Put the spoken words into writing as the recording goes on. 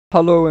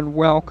Hello and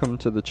welcome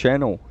to the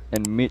channel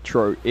and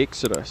Metro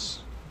Exodus.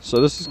 So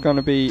this is going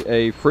to be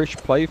a fresh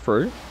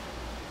playthrough.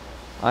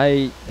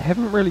 I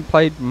haven't really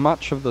played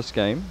much of this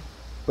game,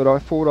 but I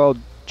thought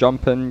I'd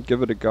jump in,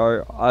 give it a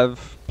go.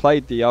 I've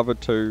played the other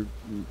two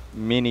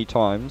many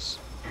times,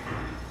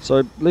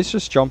 so let's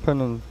just jump in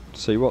and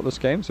see what this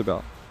game's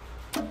about.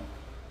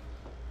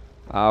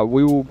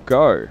 We will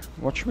go.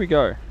 What should we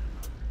go?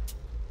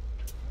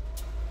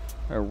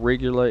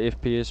 Regular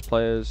FPS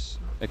players,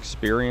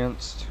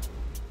 experienced.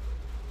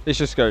 Let's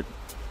just go.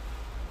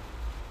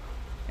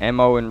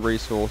 Ammo and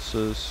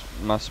resources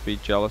must be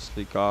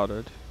jealously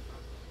guarded.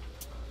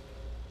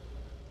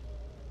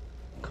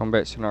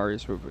 Combat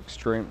scenarios with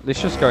extreme.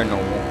 Let's just go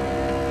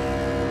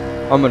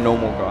normal. I'm a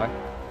normal guy.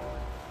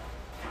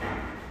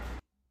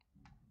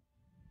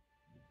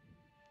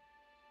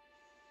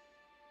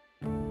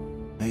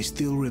 I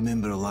still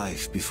remember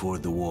life before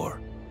the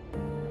war.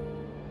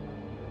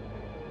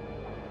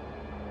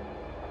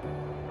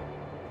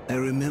 I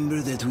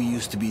remember that we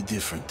used to be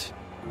different.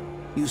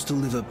 Used to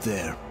live up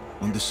there,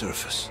 on the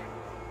surface.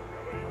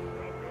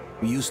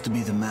 We used to be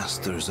the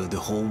masters of the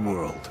whole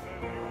world.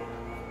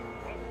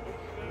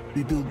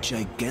 We built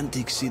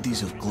gigantic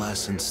cities of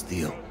glass and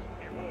steel.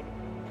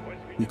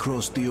 We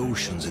crossed the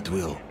oceans at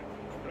will.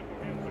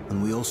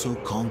 And we also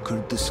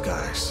conquered the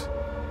skies.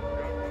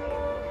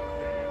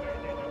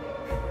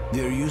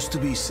 There used to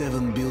be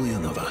 7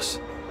 billion of us.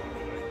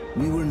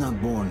 We were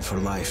not born for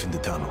life in the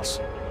tunnels.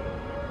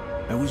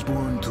 I was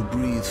born to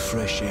breathe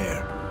fresh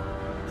air,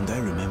 and I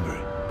remember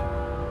it.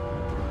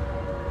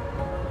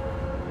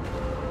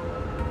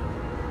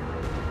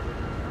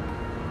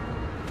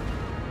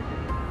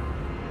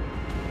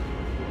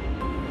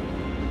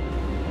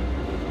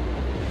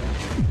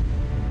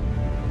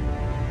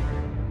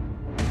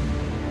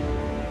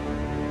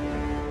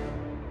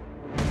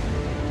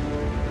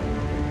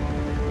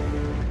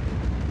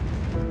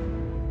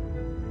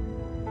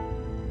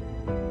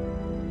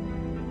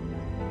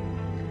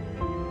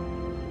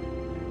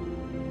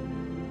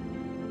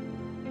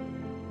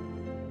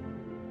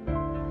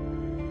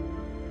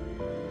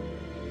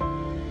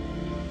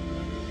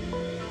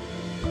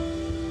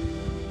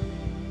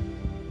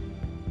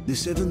 The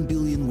 7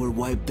 billion were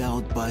wiped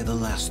out by the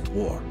last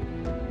war.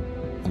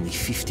 Only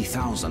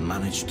 50,000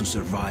 managed to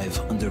survive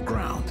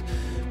underground,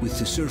 with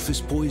the surface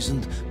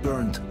poisoned,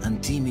 burnt,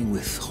 and teeming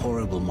with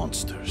horrible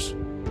monsters.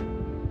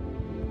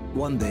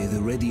 One day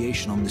the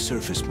radiation on the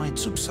surface might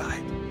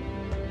subside,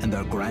 and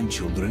our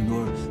grandchildren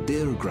or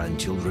their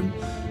grandchildren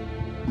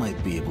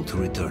might be able to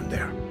return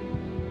there.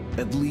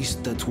 At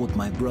least that's what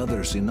my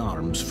brothers in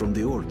arms from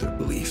the Order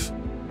believe.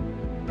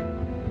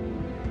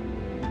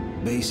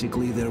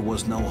 Basically, there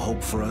was no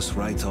hope for us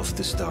right off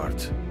the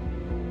start.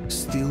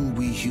 Still,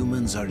 we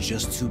humans are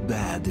just too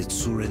bad at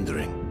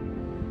surrendering.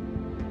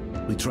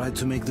 We tried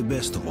to make the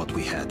best of what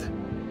we had,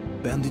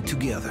 banded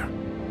together,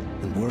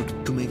 and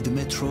worked to make the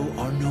Metro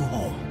our new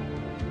home.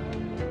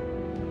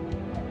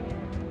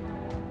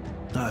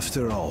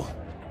 After all,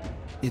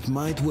 it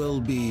might well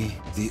be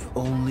the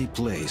only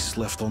place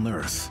left on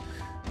Earth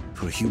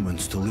for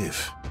humans to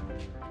live.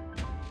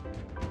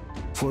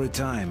 For a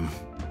time,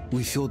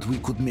 we thought we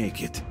could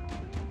make it.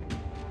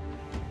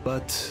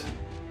 But,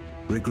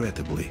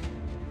 regrettably,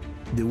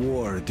 the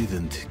war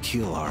didn't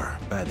kill our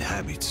bad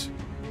habits.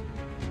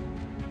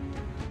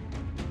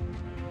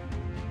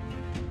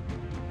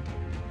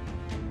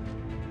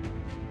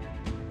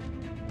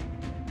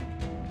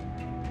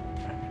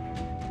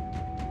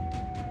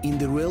 In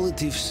the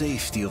relative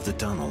safety of the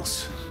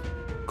tunnels,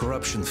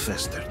 corruption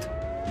festered.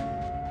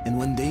 And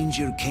when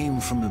danger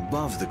came from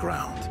above the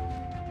ground,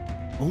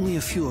 only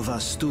a few of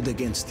us stood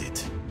against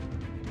it,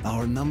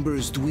 our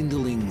numbers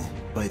dwindling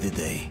by the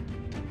day.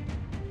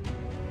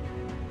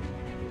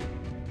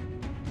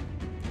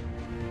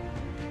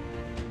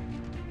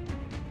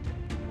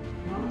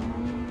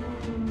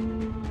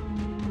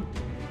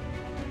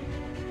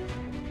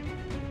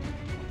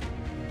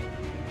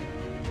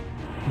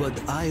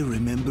 But I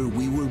remember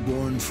we were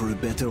born for a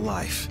better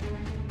life,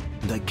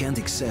 and I can't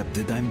accept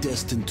that I'm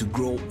destined to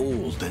grow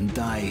old and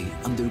die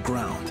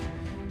underground.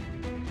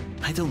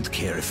 I don't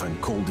care if I'm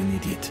called an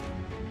idiot.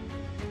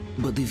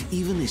 But if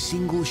even a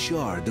single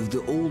shard of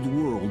the old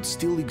world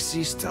still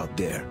exists out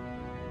there,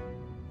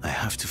 I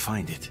have to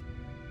find it.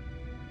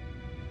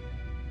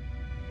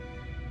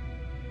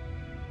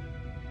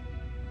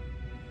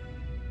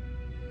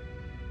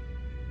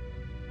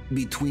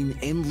 Between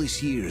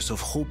endless years of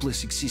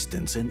hopeless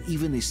existence and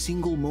even a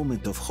single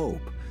moment of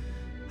hope,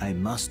 I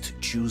must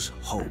choose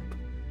hope.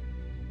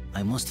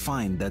 I must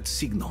find that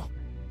signal.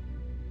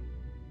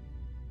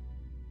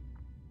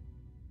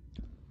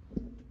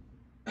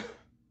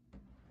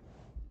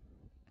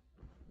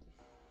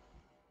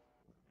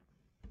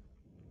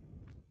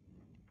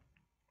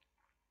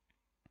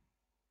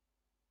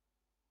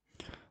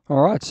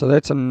 Alright, so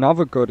that's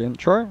another good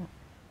intro.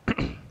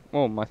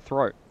 Oh, my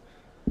throat.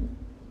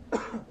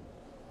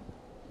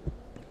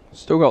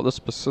 Still got this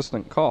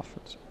persistent cough.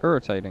 It's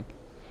irritating.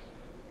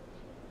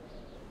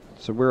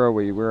 So where are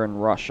we? We're in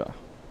Russia.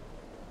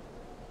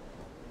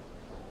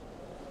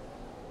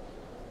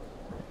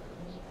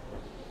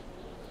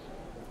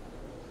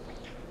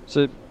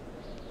 So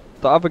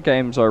the other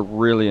games I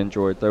really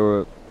enjoyed. They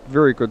were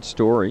very good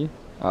story.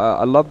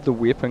 I loved the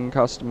weapon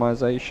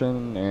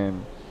customization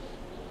and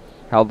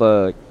how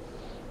the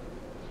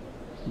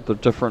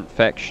different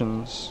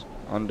factions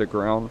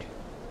underground.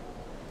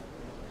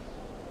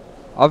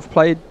 I've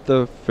played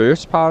the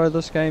first part of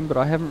this game, but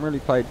I haven't really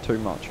played too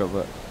much of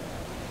it.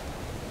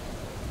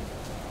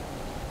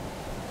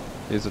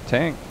 There's a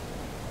tank.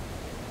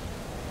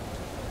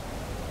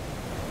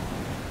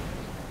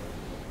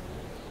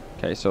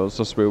 Okay, so is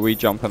this where we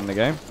jump in the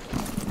game?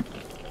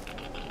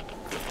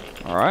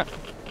 Alright.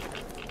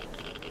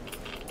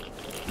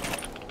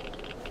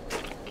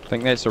 I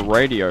think that's a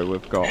radio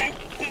we've got.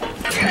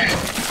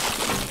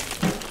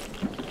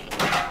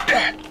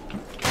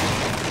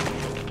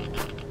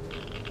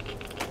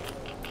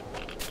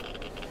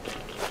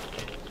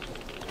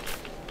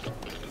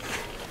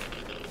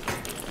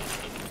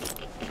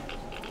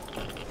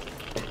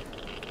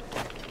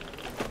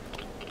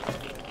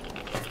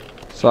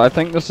 So I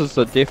think this is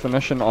the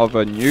definition of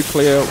a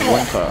nuclear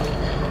winter.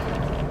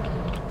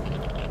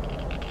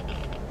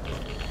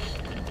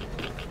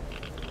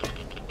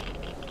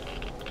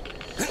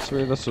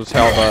 So this was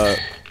how the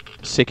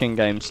second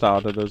game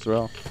started as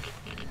well.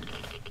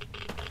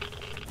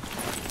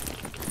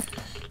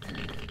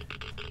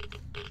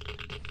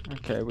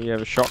 Okay, we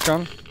have a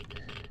shotgun.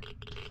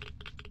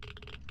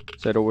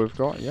 Is that all we've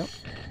got? Yep.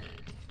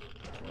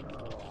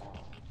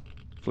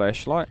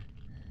 Flashlight.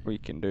 We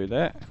can do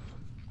that.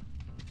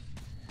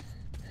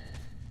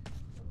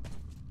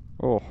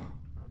 Oh.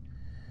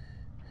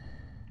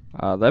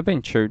 They've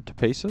been chewed to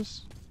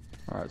pieces.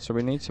 Alright, so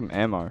we need some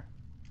ammo.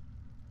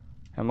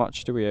 How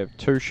much do we have?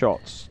 2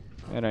 shots.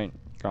 That ain't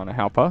gonna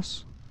help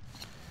us.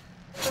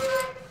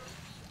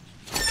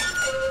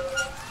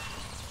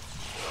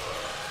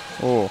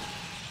 Oh.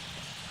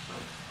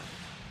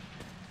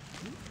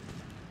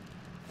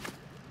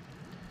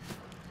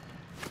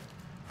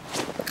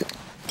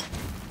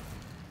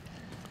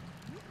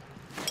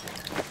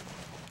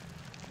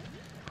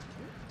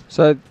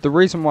 So the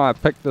reason why I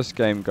picked this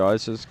game,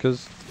 guys, is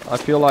because I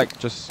feel like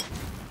just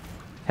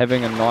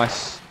having a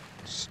nice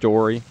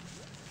story.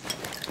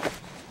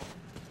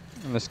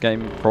 And this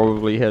game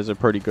probably has a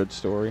pretty good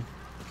story.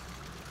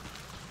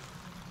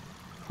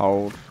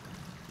 Hold.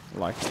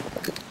 Like.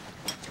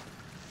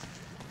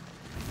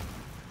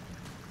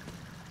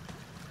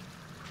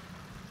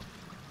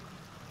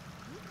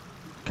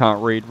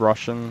 Can't read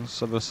Russian,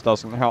 so this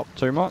doesn't help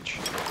too much.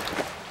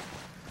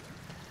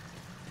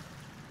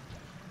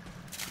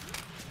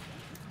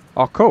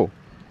 Oh, cool.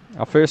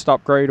 Our first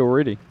upgrade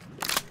already.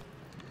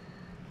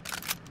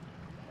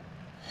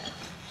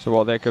 So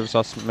what, that gives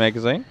us a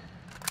magazine?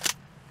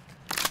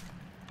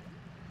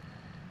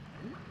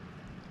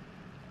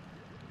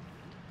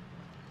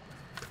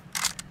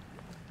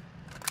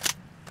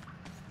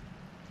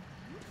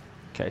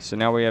 Okay, so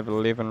now we have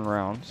 11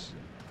 rounds.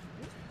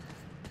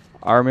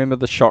 I remember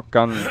the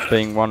shotgun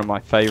being one of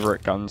my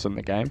favorite guns in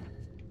the game.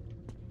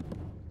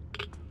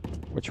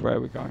 Which way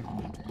are we going?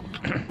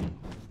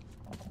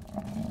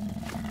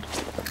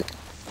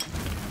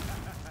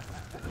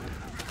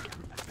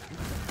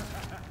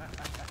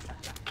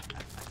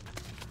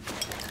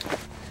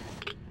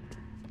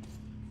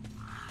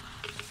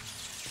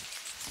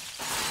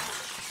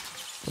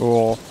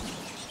 Oh.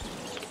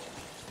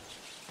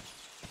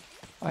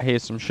 I hear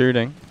some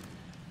shooting.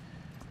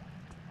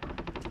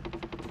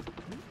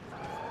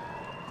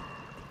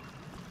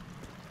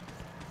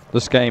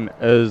 This game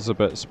is a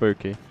bit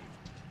spooky.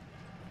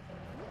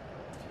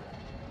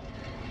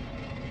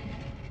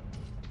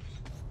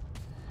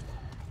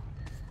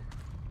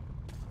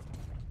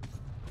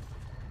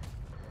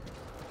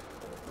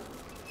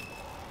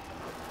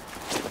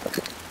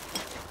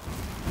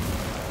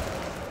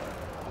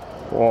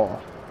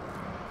 Whoa.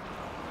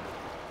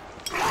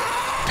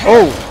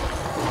 Oh!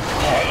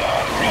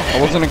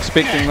 I wasn't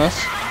expecting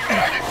this.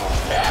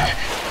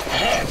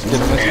 Let's get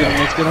him, let's get him,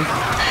 let's get him.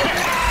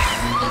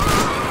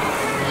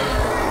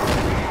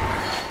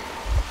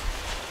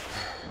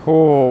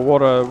 Oh,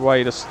 what a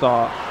way to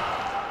start.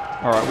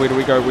 Alright, where do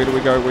we go, where do we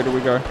go, where do we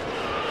go?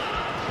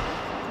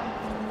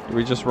 Do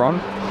we just run?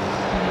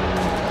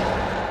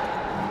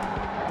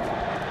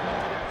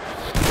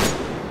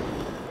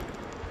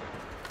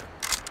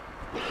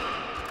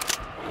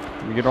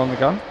 Can we get on the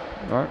gun?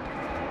 No.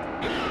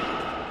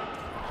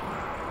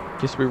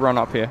 Guess we run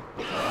up here.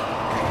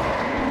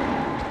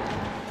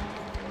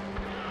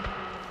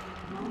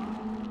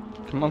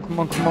 Come on, come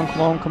on, come on,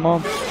 come on, come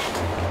on.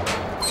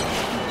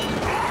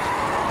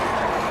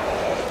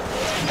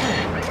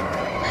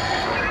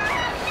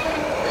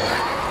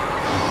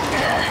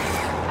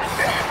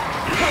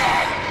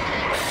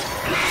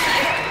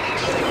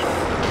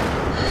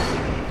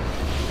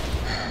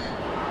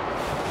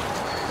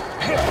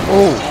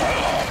 Oh!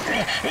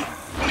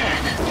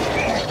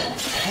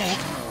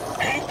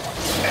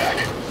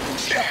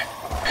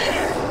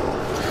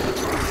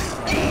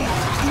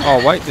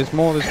 Oh wait, there's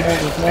more, there's more,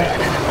 there's more.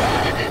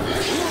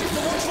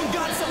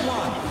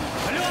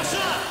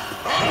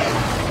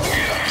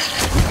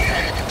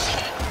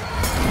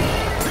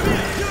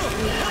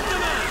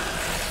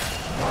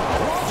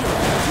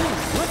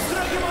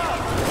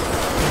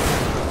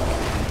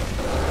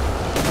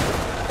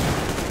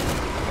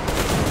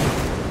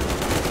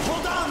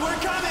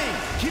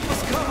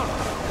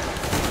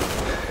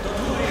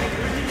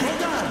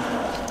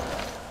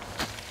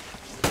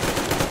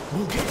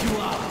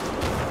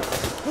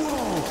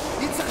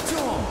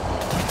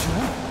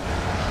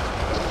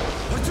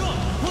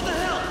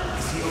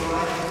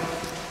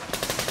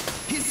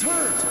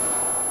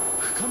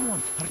 Come on,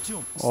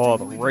 Artyom. Oh,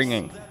 the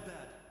ringing.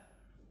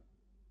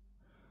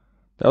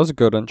 That was a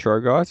good intro,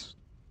 guys.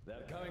 They're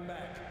coming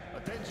back.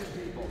 Attention,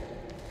 people.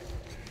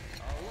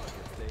 Oh, look,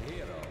 it's the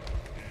hero.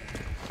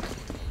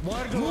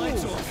 Why are the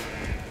lights off?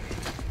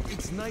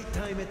 It's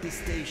nighttime at the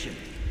station.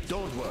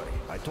 Don't worry.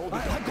 I told you.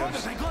 I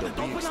got it.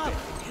 Open up.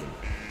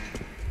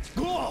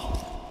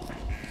 Go!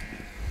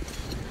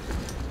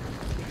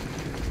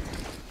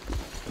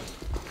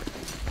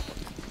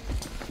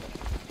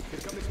 Here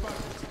come the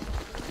Spartans.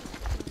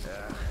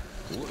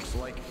 Looks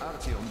like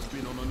Artyom's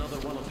been on another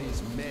one of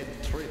his mad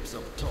trips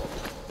up top.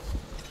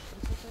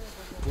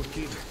 Poor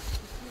kid.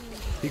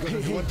 He got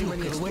Hey,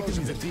 Duke, wait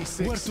a minute.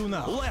 D6. Where to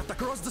now? Left,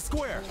 across the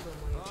square.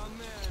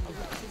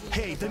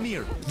 Hey,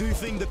 Damir, do you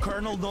think the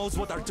Colonel knows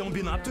what Artyom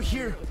been up to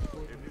here?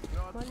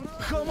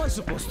 How am I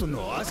supposed to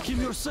know? Ask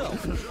him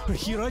yourself.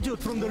 He radioed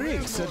from the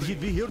rig, said he'd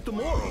be here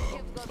tomorrow.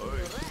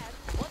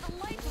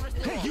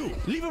 Hey, you!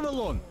 Leave him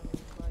alone!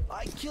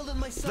 I killed him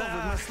myself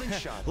with my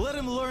slingshot. Let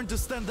him learn to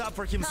stand up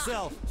for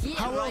himself. Yeah,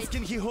 How else right.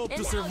 can he hope to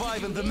And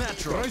survive how in did the you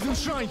metro? get Rise and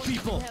shine,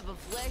 people! Have a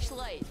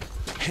flashlight.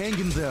 Hang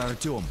in there,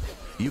 Artyom.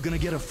 You're gonna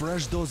get a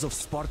fresh dose of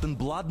Spartan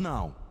blood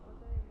now.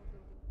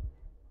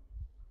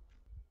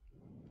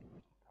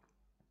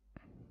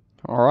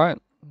 Alright.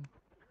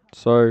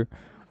 So,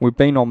 we've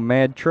been on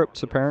mad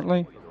trips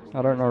apparently.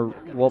 I don't know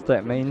what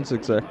that means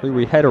exactly.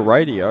 We had a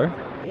radio.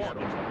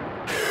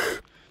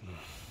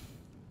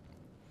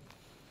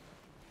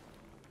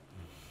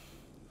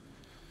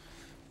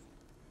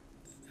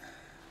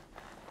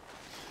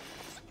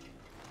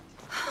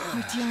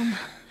 Artyom,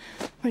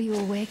 are you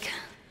awake?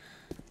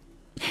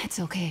 It's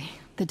okay.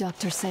 The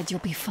doctor said you'll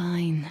be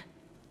fine.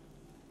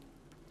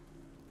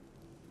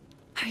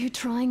 Are you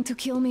trying to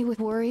kill me with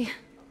worry?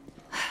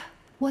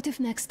 What if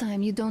next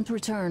time you don't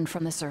return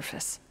from the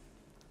surface?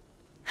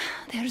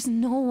 There's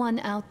no one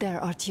out there,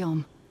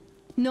 Artyom.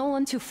 No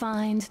one to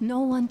find, no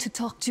one to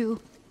talk to.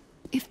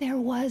 If there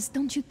was,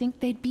 don't you think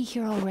they'd be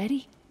here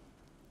already?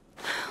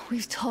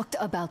 We've talked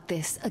about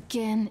this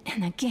again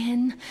and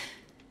again.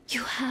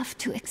 You have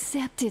to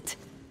accept it.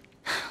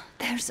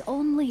 There's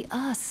only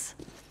us.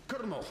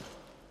 Colonel!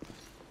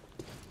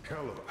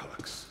 Hello,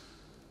 Alex.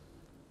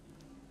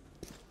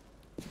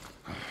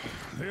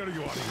 There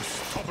you are, you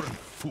stubborn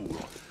fool.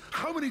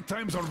 How many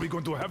times are we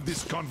going to have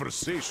this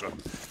conversation?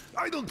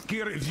 I don't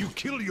care if you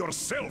kill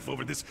yourself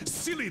over this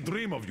silly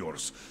dream of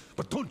yours,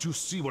 but don't you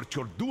see what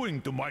you're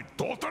doing to my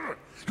daughter?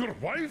 Your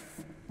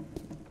wife?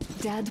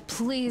 Dad,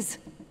 please.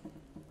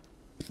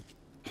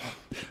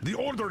 The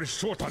Order is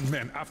short on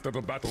men after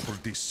the battle for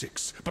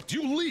D6, but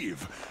you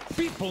leave.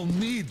 People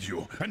need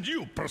you, and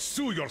you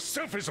pursue your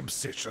selfish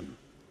obsession.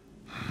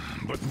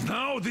 But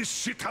now this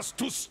shit has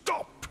to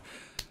stop.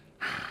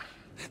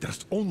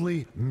 There's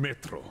only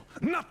Metro,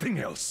 nothing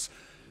else.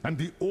 And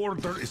the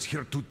Order is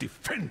here to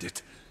defend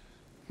it.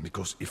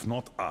 Because if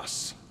not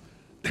us,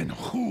 then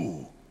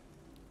who?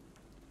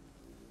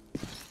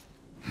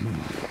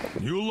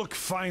 You look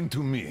fine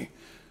to me.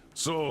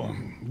 So,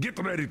 get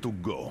ready to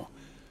go.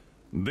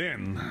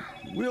 Then,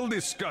 we'll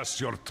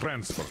discuss your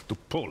transfer to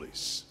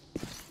Polis.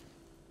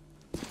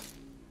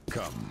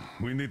 Come,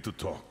 we need to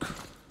talk.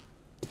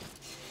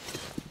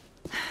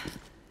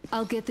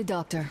 I'll get the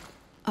doctor.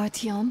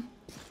 Artyom,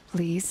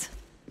 please.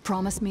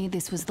 Promise me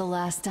this was the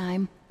last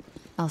time.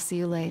 I'll see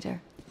you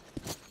later.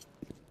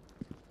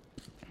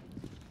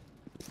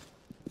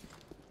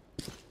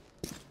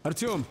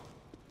 Artyom,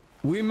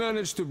 we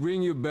managed to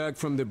bring you back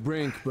from the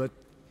brink, but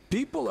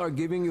people are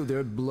giving you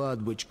their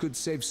blood, which could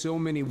save so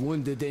many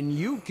wounded, and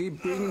you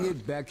keep bringing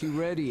it back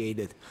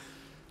irradiated.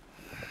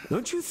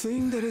 Don't you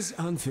think that is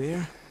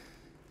unfair?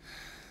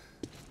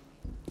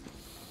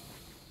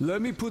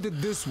 Let me put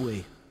it this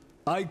way.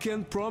 I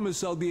can't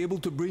promise I'll be able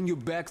to bring you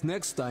back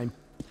next time.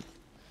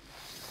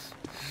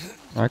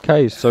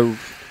 Okay, so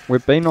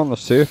we've been on the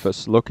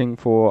surface looking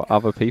for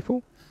other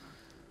people.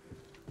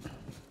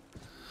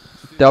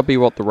 That'll be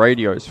what the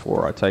radio's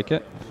for, I take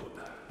it.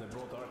 They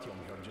brought Artyom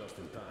here just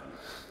in time.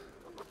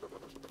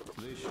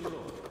 They should have.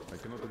 I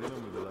cannot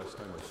remember the last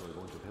time I saw a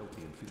bunch of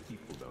healthy and fit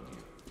people down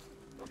here.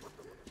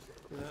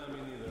 Nah, me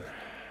neither.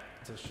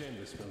 It's a shame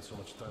they spend so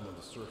much time on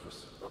the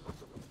surface.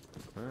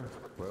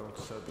 Well,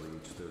 sadly,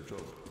 it's their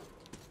job.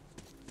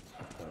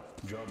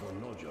 Job or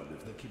no job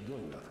if they keep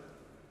doing that.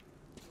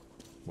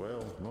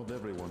 Well, not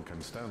everyone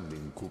can stand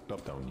being cooped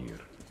up down here.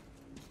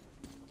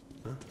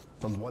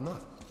 And why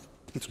not?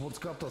 It's what's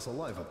kept us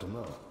alive up to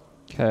now.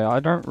 Okay, I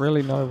don't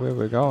really know where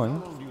we're How going.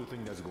 long do you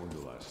think that's going to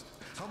last?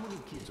 How many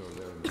kids are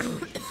there in the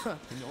station?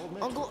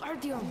 Uncle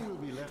Artyom,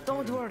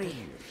 don't worry.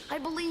 I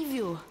believe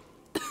you.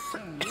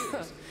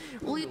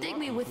 Will you take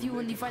me with you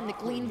when you find the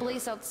clean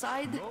place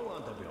outside? No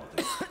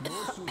antibiotics,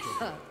 no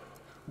suture.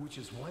 Which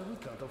is why we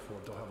can't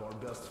afford to have our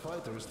best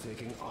fighters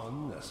taking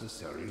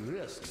unnecessary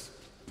risks.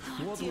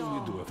 What will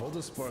we do if all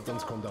the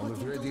Spartans come down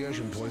with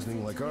radiation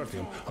poisoning like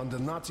Artyom and the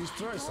Nazis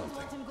try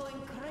something?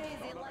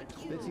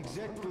 That's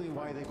exactly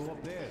why they go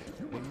up there.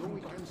 They know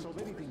we can't solve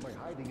anything by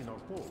hiding in our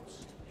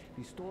poles.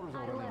 These stores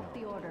are running out.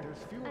 the order,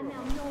 and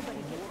now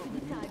nobody gets to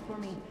decide for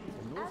me.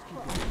 As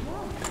for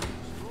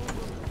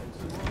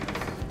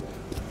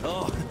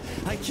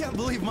I can't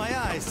believe my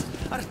eyes.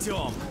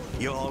 Artyom,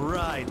 you're all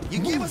right. You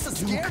gave us a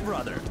scare,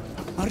 brother.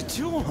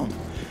 Artyom!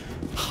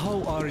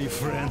 How are you,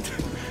 friend?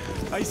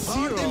 I see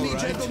you're Pardon all me,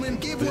 right. gentlemen,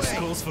 give This way.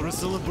 calls for a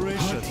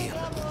celebration.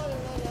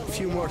 A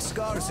few more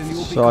scars and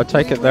you'll be So I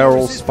take it completely they're all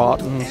irresistible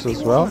to Spartans any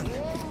as well.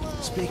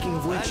 woman. Speaking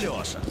of which,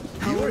 Alyosha,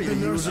 how are the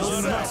nurses in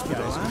All the right,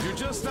 hospital, guys, huh? would you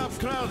just stop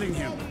crowding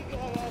him?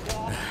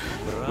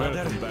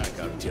 Welcome back,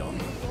 Artyom.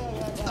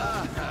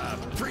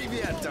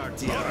 Привет,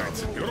 Artyom. All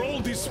right, you're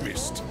all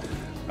dismissed.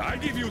 I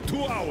give you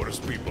 2 hours,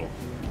 people.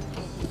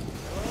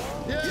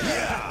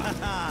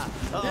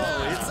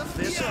 Oh, it's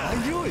official. I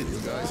knew it. You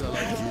guys are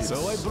like kids.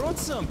 So I brought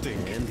something.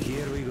 And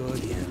here we go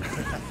again.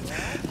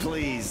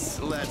 Please,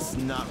 let's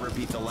not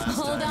repeat the last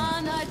Hold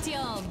time. on,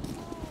 Artyom.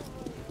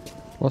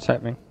 What's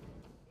happening?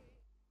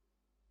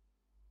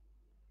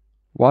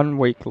 1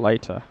 week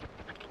later.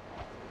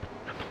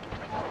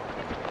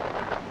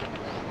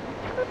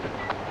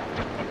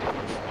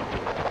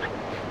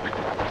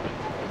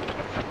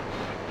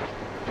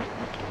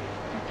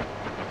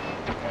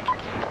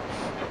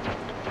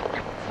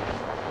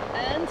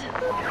 And?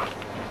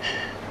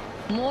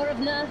 More of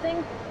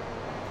nothing?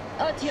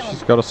 Artyom,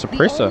 She's got a the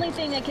suppressor. only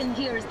thing I can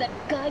hear is that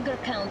Geiger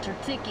counter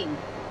ticking.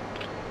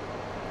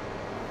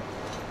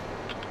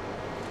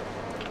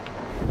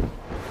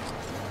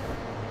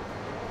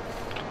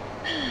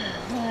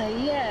 Why,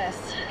 yes.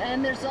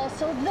 And there's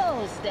also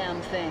those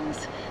damn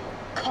things.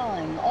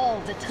 Calling all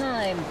the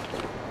time.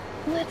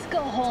 Let's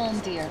go home,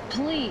 dear,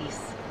 please.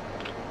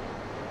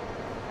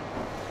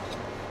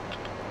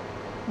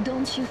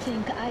 Don't you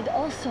think I'd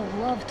also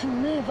love to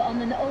live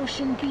on an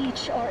ocean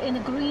beach or in a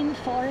green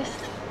forest?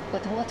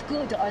 But what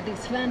good are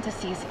these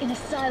fantasies in a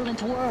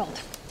silent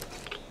world?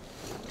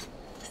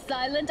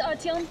 Silent,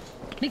 Artyom?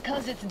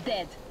 Because it's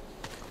dead.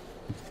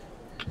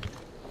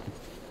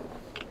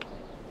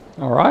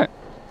 Alright.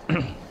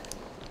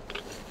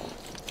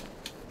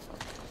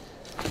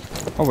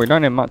 Oh, we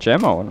don't have much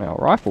ammo in our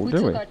rifle, We do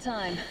took we? our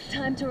time.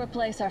 Time to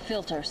replace our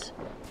filters.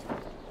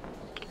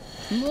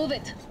 Move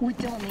it. We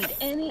don't need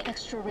any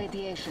extra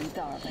radiation,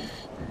 darling.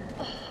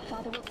 Ugh,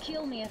 Father will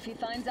kill me if he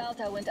finds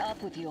out I went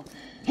up with you.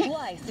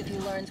 Twice if he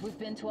learns we've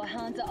been to a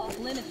Hansa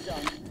off-limits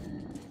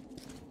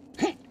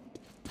zone.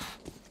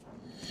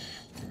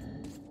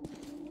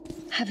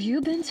 Have you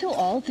been to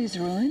all these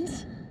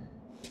ruins?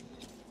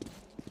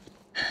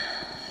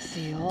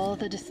 See all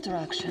the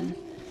destruction.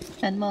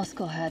 And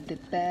Moscow had the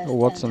best Oh,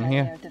 what's in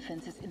here? anti-air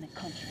defenses in the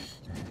country.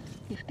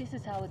 If this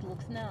is how it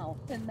looks now,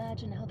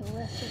 imagine how the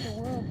rest of the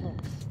world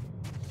looks.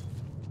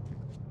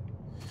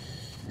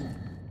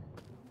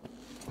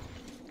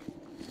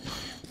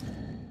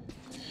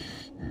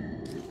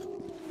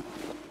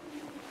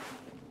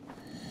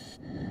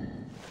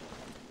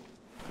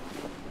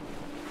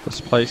 This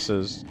place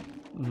is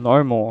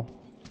no more.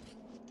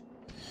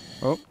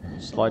 Oh,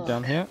 slide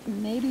down here.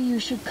 Maybe you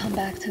should come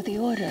back to the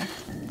Order.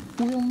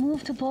 We'll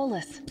move to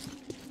Polis.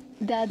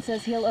 Dad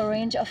says he'll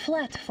arrange a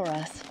flat for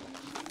us.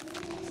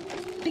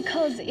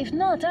 Because if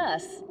not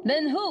us,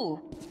 then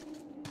who?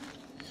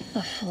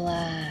 A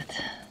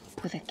flat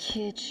with a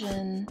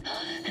kitchen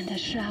and a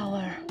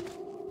shower.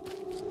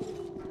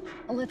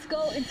 Let's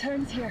go in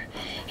turns here.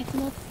 It's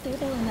not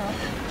stable enough.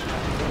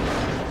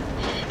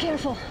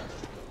 Careful.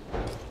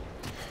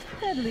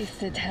 At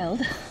least it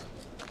held.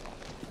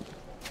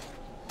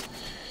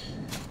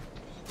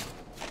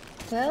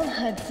 Well,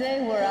 I'd say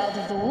we're out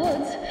of the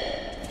woods.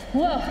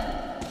 Whoa!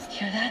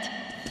 Hear that?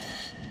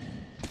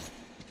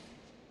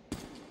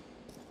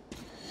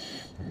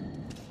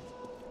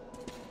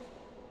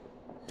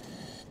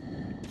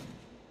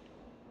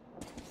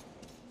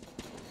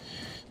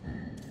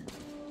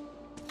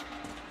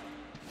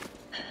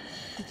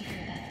 Did you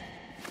hear that?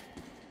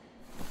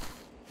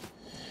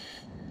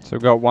 So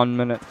we've got 1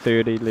 minute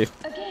 30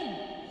 left. Again!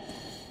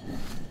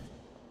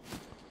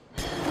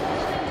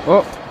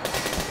 Oh!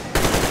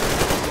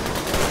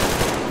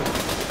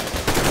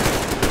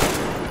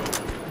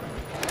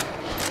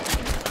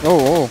 Oh,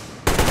 oh.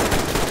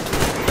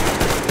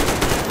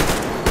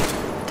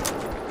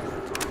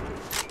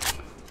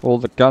 All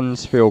the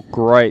guns feel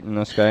great in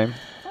this game.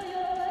 They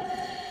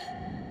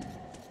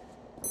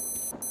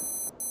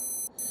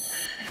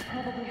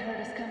probably heard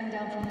us coming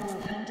down from the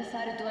roof and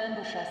decided to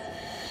ambush us.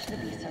 The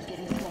beasts are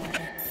getting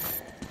smarter.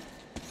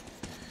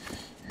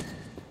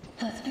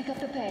 Let's pick up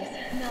the pace.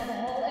 Now the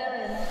whole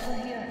area knows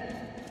we're here.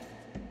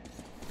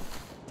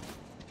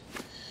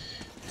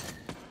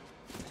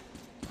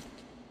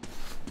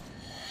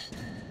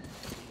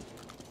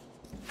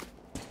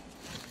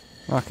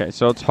 Okay,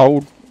 so it's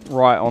hold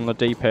right on the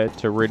D-pad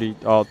to ready,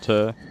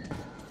 to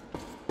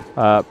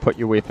put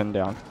your weapon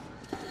down.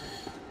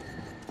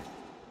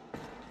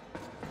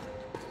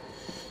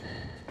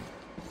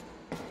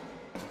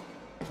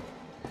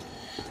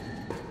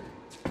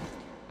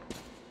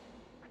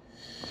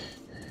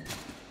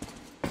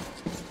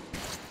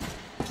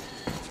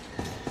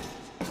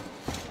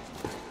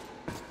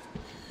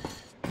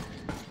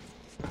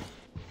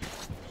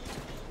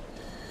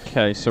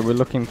 Okay, so we're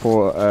looking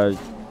for a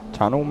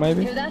tunnel,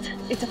 maybe? Hear that?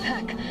 It's a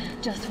pack.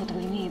 Just what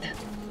we need.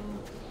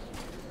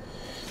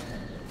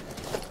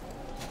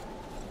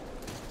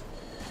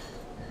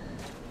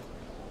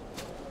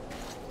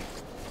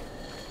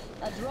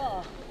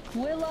 draw.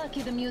 We're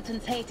lucky the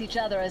mutants hate each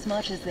other as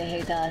much as they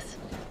hate us.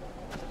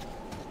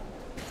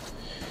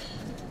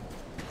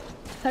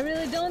 I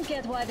really don't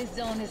get why this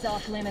zone is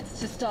off limits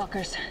to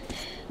stalkers.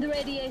 The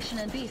radiation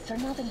and beasts are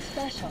nothing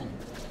special.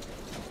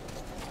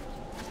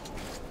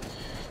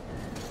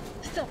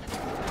 Stop.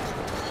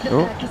 The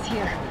pack is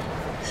here.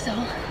 So,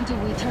 do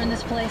we turn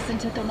this place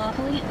into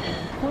Thermopylae,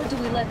 or do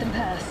we let them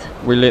pass?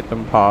 We let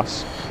them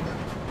pass.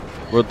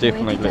 We'll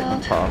definitely let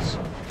them pass.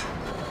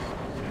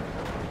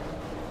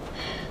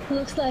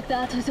 Looks like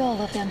that was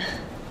all of them.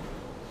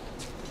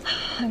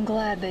 I'm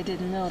glad they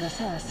didn't notice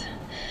us.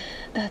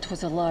 That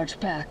was a large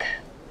pack.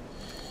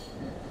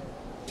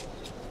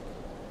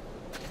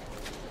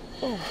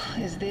 Oh,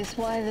 is this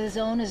why the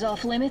zone is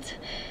off limits?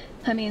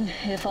 I mean,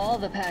 if all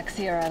the packs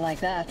here are like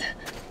that.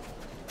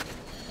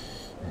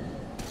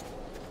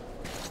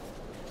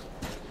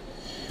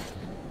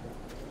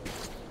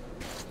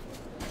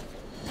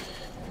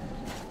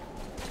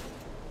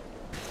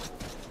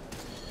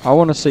 I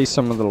want to see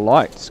some of the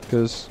lights,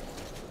 because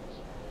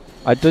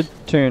I did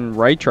turn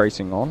ray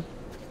tracing on,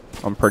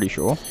 I'm pretty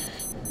sure.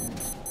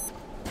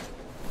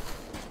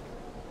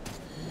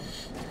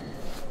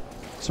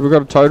 So we've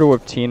got a total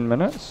of 10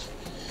 minutes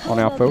on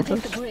our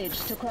filters. The bridge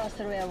to cross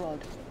the railroad.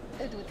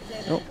 It would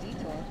save us a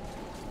detour.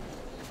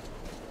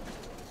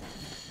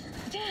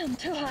 Damn,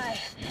 too high.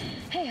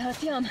 Hey,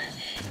 Artyom,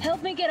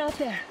 help me get up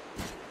there.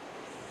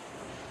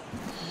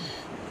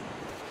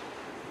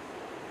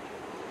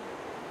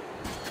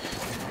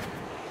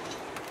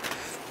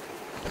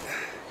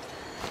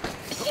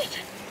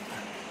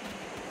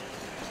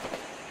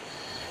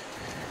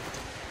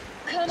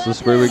 Is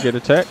this where we get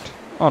attacked?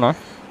 Oh no. I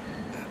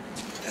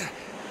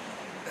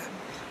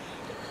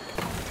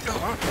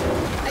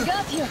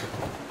got you.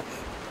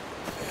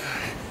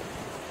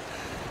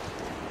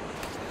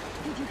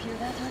 Did you hear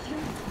that,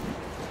 Artyom?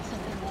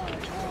 Something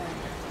large roaring.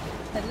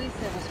 At least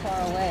it was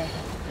far away.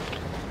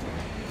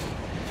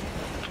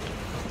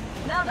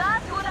 Now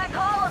that's what I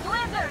call a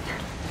blizzard.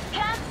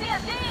 Can't see a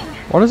thing.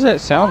 What does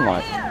that sound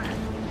like? Here.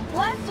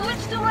 Let's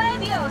switch to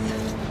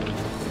radios.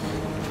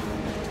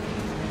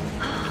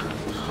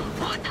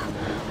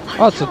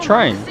 Oh, it's a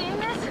train. Seeing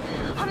this?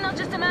 I'm not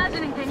just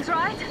imagining things,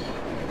 right?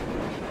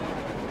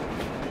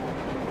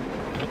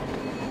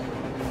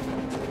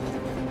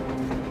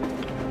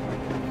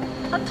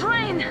 A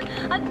train!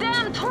 A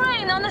damn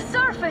train on the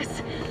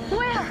surface!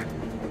 Where?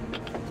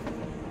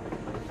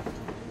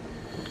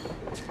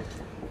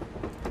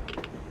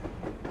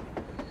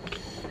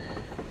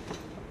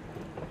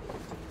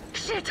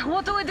 Shit!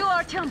 What do we do,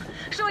 Artyom?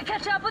 Should we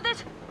catch up with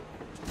it?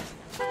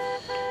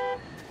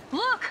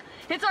 Look!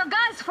 It's our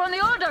guys from the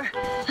Order!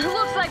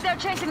 Looks like they're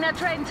chasing that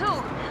train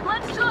too.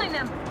 Let's join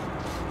them!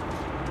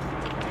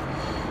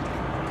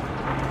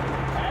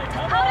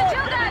 How did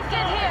you guys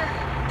get here?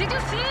 Did you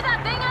see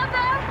that thing out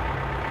there?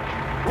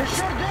 We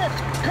sure did!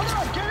 Come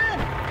on, get in!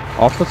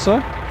 Officer?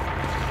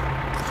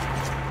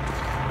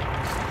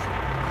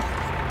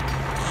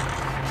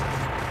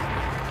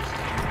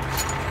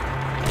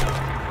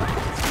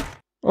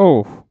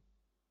 Oh.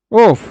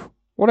 Oh.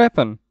 What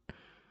happened?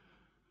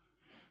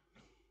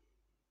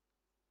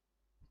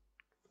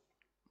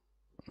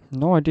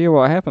 No idea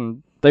what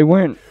happened. They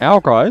weren't our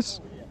guys.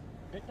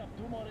 Picked up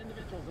 2 more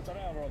individuals at the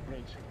railroad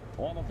bridge.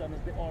 One of them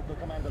is the Order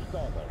commander's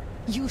daughter.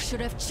 You should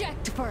have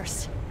checked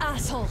first,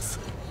 assholes.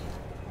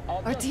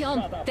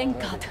 Artyom, thank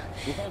God.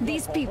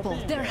 These people,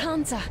 they're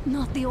Hansa,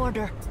 not the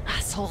Order.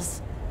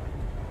 Assholes.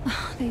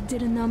 They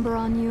did a number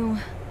on you.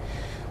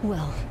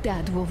 Well,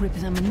 Dad will rip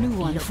them a new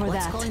one for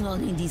that. What's going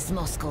on in this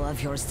Moscow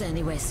of yours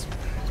anyways?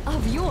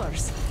 Of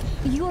yours?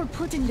 You're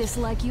putting this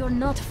like you're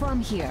not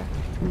from here.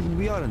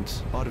 We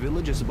aren't. Our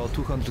village is about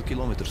 200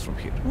 kilometers from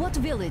here. What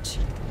village?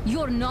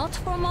 You're not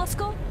from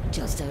Moscow?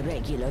 Just a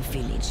regular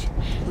village.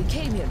 We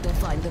came here to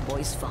find the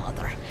boy's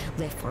father.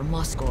 Left for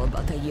Moscow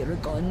about a year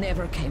ago and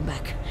never came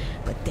back.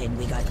 But then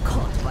we got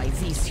caught by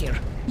these here.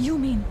 You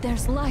mean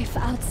there's life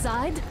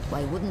outside?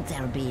 Why wouldn't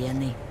there be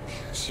any?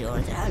 Sure,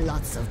 there are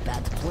lots of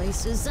bad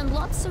places and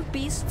lots of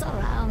beasts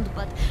around,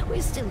 but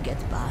we still get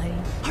by.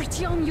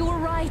 Artyom, you were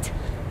right.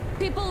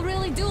 People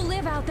really do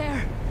live out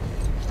there.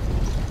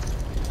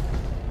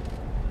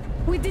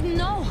 We didn't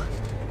know.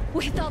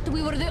 We thought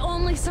we were the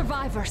only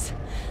survivors.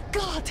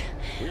 God,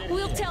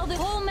 we'll tell the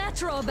whole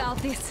metro about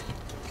this.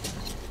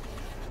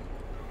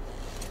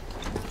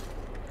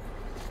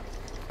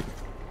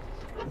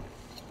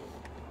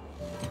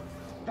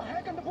 The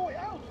heck and the boy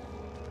out!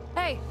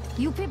 Hey,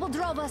 you people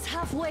drove us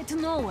halfway to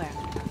nowhere.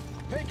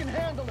 They can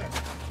handle it!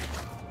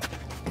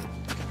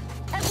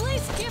 At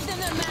least give them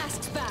their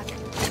masks back.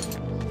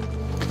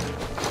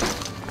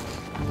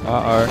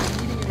 Uh-oh.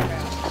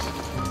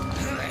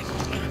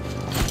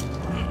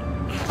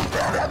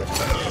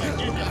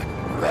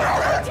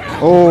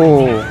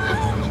 Oh.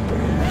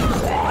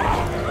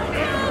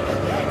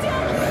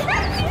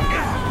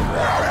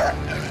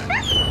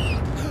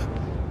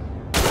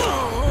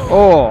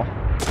 Oh.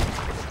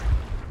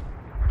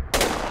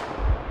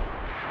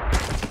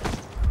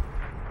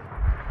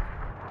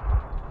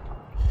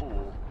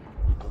 Fool,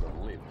 we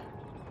couldn't live.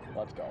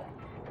 Let's go.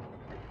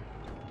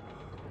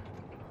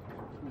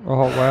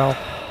 Oh wow.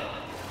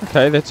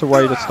 Okay, that's a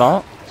way to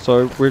start.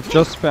 So we've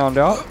just found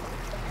out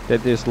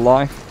that there's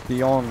life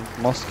beyond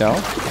Moscow,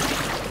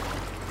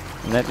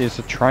 and that there's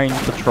a train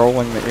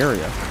patrolling the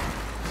area.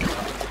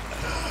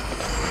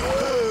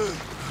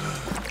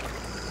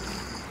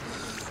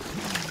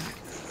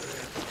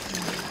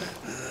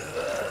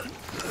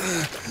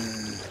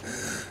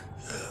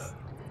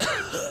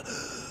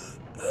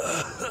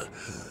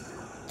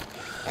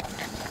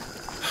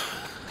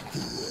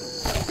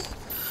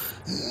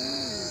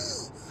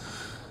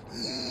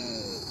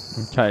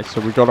 Okay,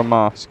 so we got a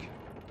mask.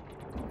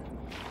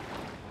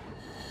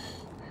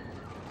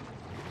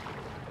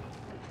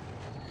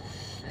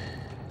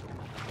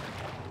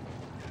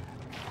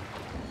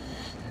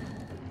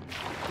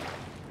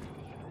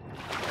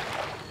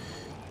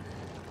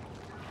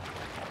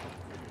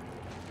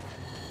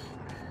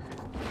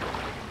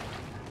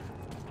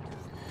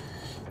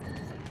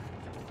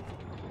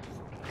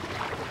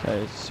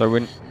 Okay, so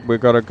we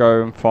gotta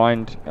go and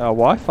find our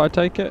wife, I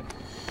take it?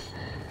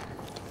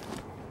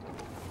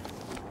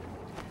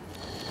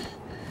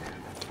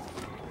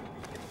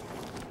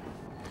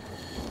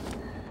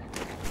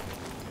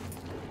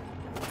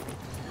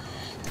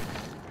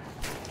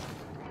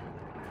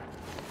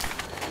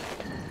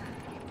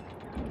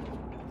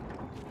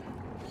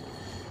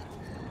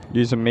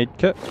 Use a med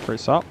kit,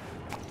 press up.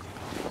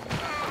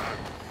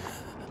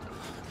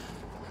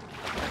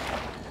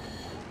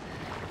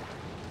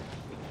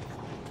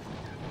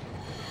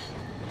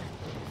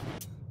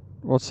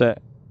 What's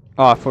that?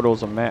 Oh, I thought it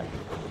was a map.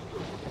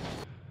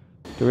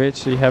 Do we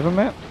actually have a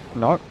map?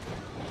 No.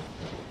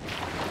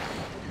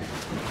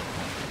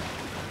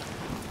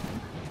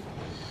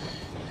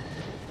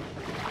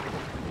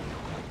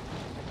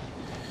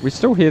 We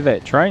still hear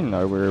that train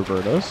though, wherever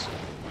it is.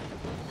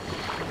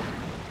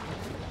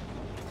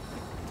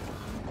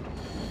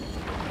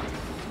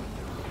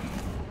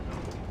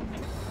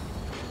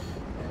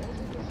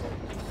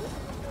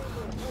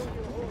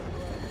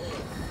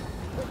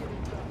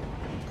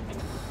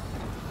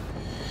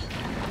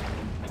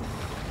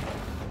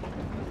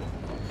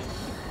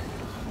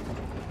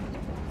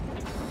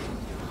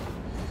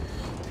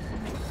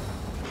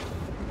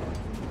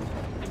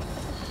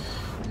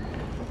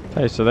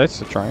 Okay, so that's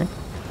the train.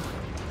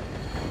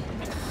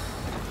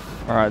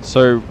 Alright,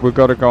 so we've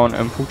got to go and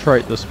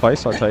infiltrate this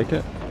place, I take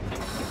it.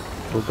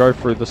 We'll go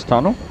through this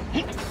tunnel.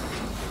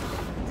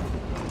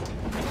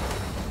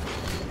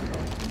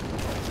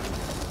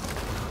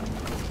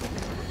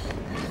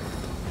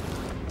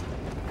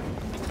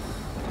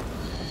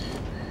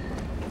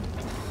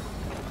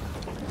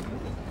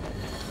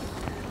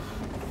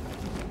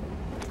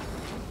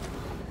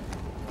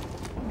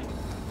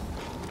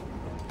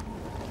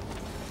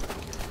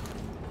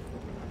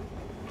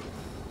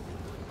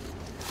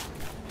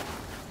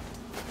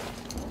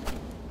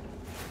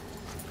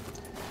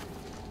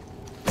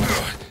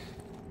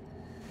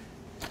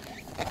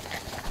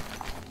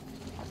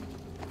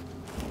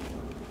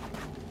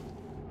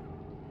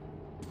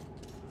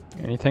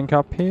 Anything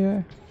up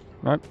here?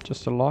 Nope,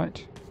 just a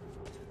light.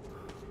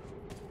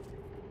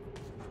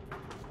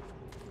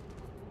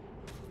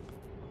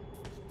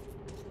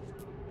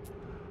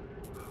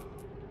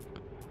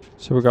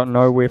 So we got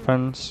no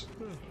weapons.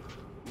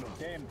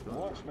 Damn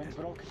watchmen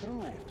broke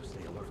through.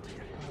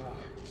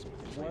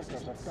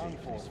 Workers are done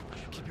for.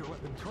 Keep your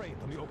weapon trained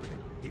on the opening.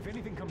 If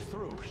anything comes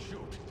through,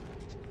 shoot.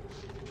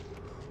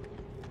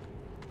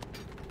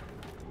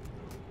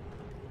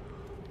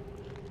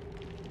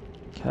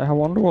 Okay, I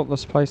wonder what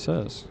this place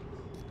is.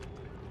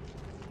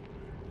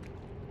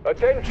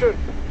 Attention!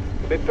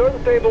 The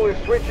turntable is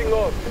switching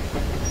on.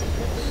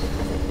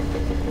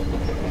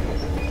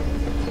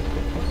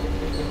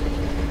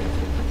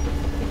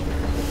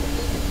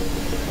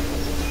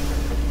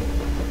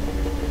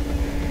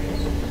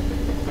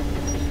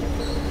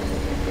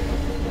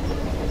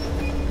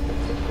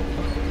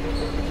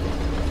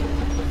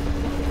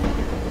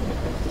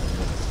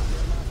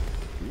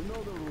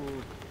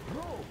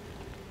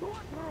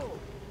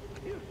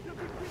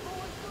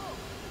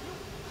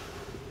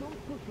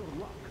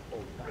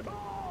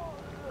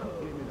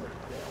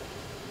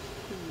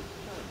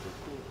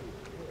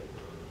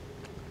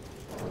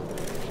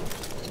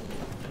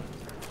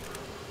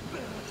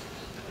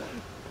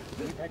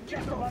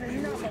 Just about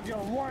enough of your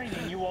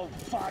whining, you old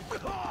fart!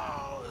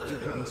 You're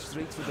heading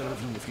straight to the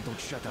ravine if you don't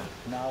shut up.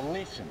 Now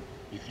listen,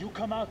 if you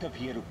come out of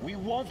here, we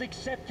won't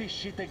accept this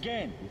shit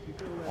again.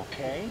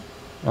 Okay?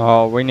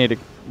 Oh, we need to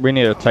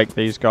take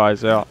these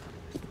guys out.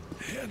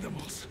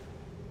 Animals.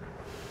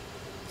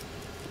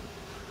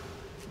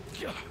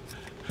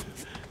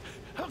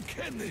 How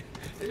can they?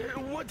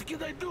 What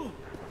can I do?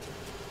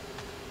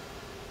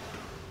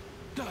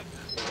 The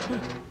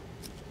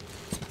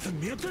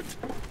mutant?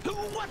 The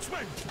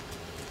watchman!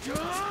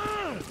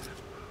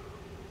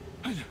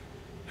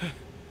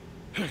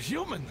 A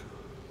human?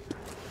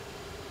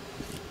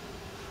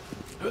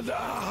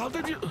 How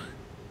did you...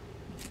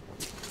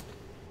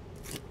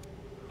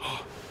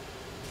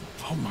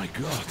 Oh my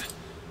god.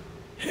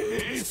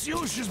 It's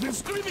you she's been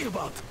screaming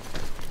about.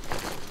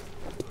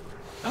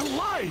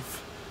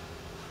 Alive!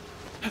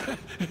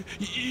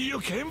 You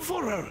came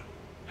for her.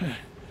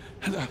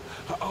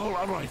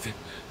 All right.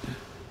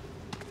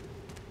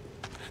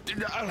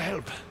 I'll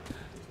help.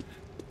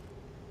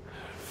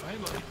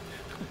 Finally,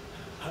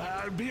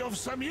 I'll be of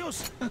some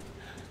use.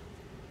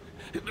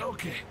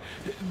 Okay,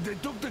 they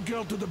took the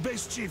girl to the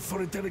base chief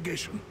for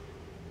interrogation.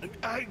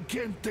 I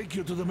can't take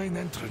you to the main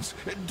entrance.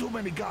 Too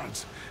many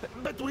guards.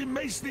 But we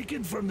may sneak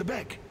in from the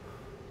back.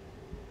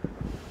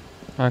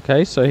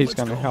 Okay, so he's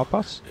going to help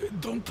us.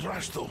 Don't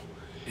rush though.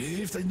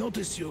 If they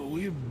notice you,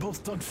 we're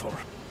both done for.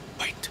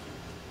 Wait.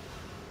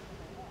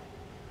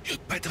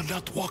 You'd better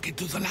not walk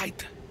into the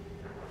light.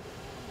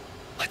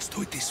 Let's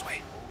do it this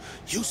way.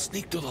 You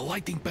sneak to the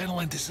lighting panel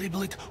and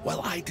disable it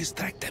while I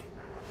distract them.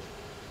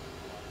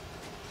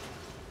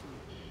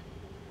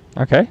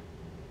 Okay.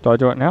 Do I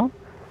do it now?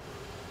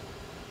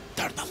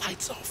 Turn the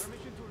lights off.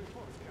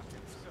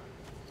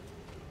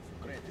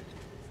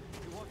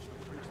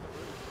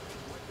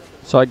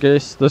 So I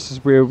guess this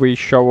is where we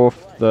show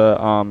off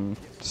the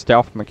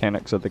stealth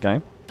mechanics of the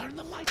game. Turn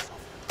the lights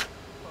off.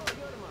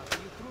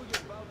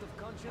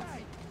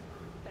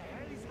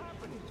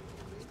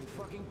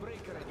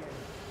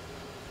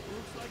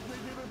 Looks like they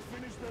didn't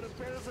finish the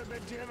repairs at the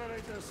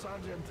generator,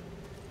 Sergeant.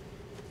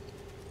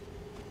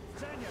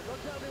 Sanya, go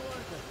tell the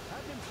worker.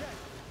 Have him check.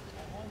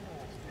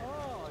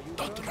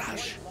 Don't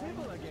rush.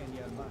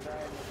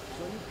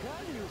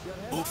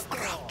 Move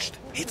crouched.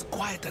 It's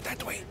quieter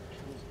that way.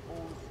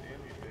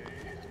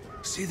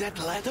 See that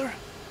ladder?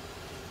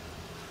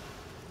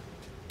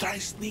 Try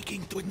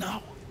sneaking to it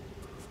now.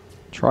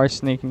 Try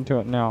sneaking to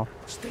it now.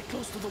 Stay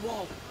close to the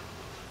wall.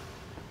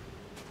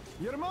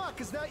 Yermak,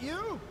 is that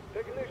you?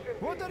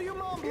 What are you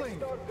mumbling?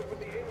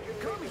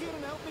 Come here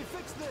and help me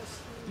fix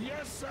this.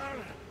 Yes,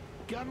 sir.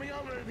 Got me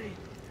already.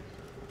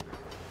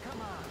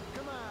 Come on,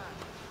 come on.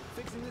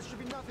 Fixing this should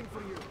be nothing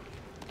for you.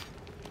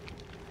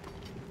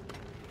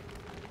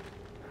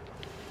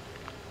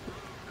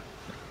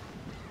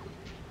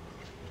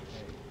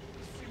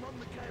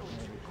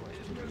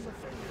 There's a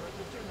failure at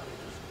the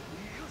generators.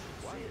 You should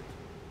see it.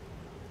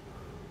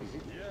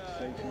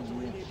 Yeah, I thought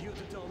we need you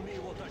to tell me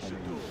what I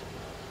should do.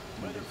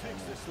 Better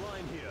fix this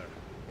line here.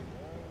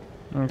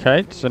 Okay,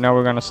 so now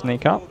we're going to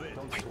sneak up.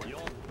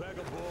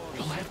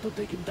 You'll have to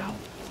take him down.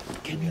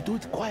 Can you do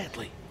it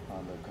quietly?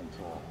 Under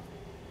control.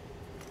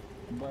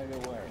 By the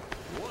way,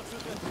 what's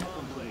with that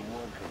mumbling?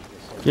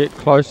 Get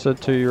closer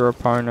to your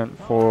opponent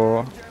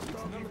for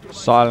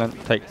silent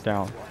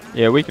takedown.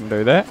 Yeah, we can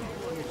do that.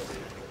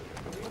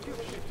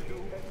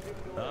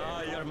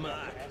 Ah, you're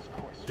Mac.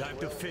 Time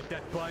to fit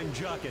that pine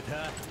jacket,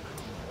 huh?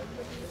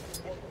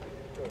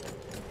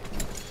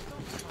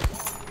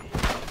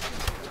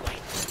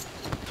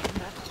 Turn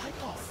that light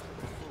off.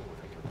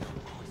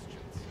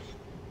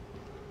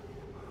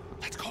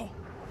 Let's go.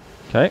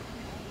 Okay.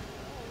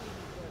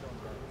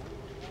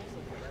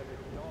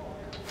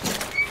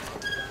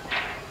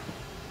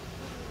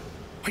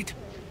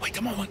 Wait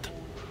a moment.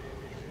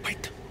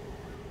 Wait.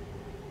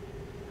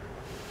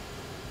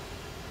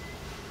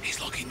 He's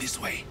looking this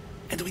way,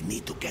 and we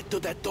need to get to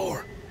that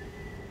door.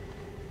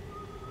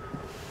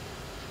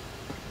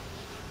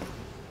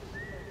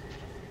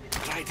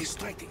 Try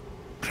distracting.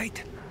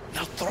 Great.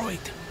 Now throw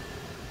it.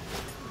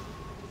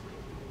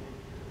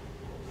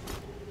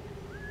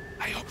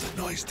 I hope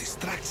the noise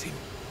distracts him.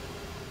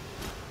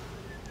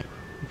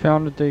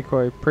 Found a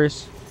decoy.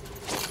 Press.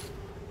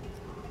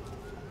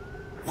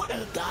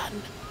 Well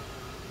done.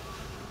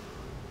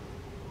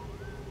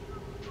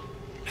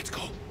 Let's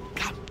go.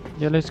 Come.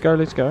 Yeah, let's go,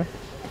 let's go.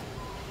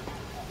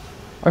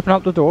 Open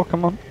up the door,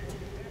 come on.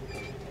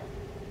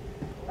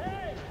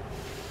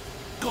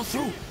 Go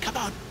through. Come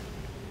on.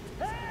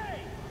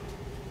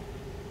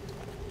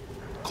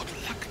 Good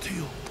luck to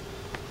you.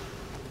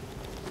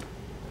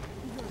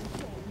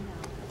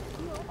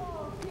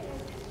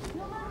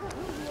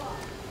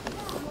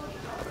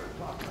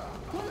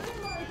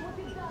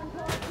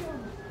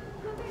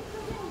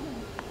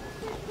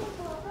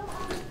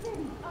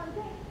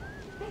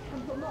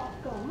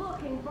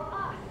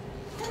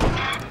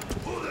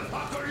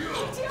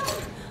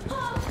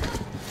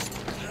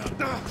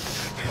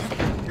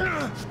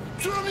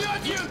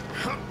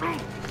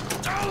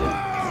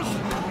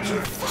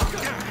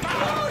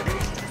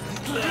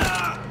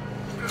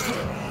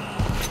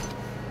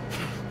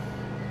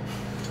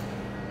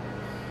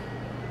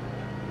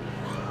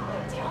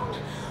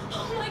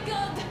 Oh my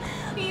god!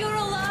 You're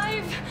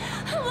alive!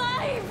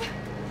 Alive!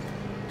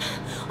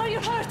 Are you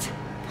hurt?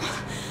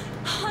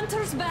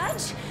 Hunter's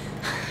badge?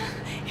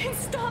 It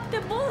stopped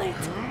the bullet!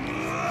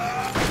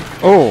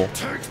 Oh!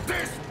 Take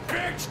this,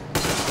 bitch!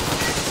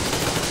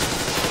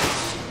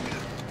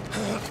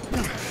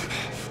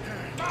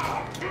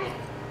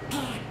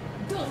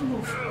 Don't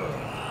move!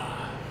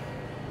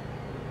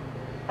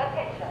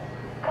 Attention.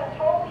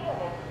 Control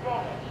unit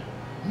damaged.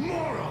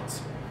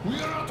 Morons! We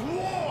are at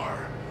war!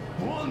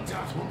 One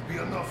death won't be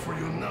enough for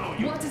you now,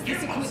 you What is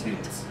this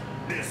equipment?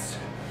 This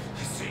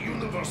is a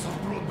universal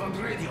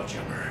broadband radio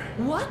jammer.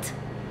 What?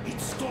 It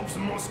stops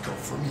Moscow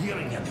from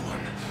hearing anyone,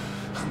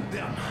 and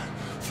them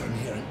from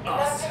hearing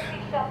us.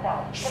 Emergency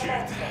shutdown. Shit.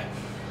 Commencing.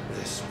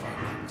 This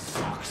fucking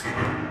sucks.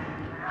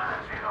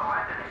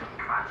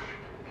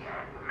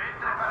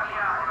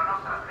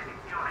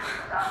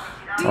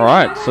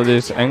 Alright, so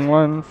there's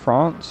England,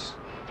 France.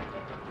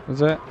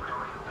 Is it?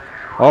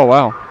 Oh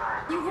wow.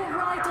 You were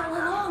right all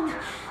along.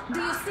 Do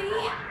you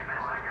see?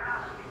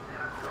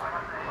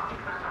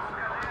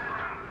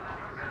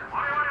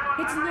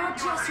 It's not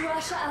just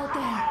Russia out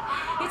there.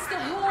 It's the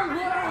whole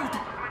world.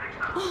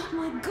 Oh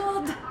my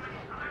god.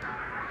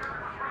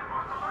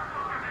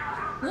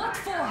 What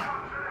for?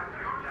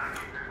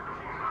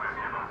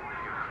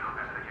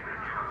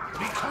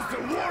 Because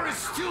the war is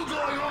still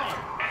going on,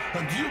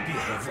 and you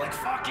behave like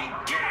fucking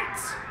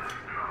kids.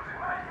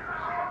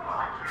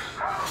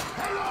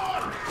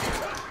 Hello!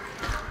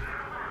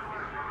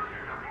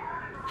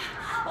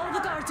 All the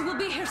guards will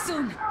be here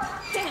soon.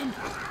 Damn.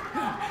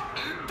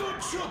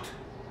 Don't shoot.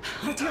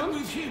 Artyom? I'm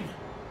with him.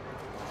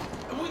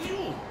 I'm with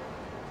you.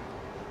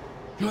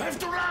 You have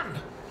to run.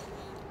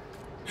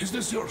 Is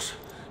this yours?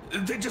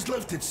 They just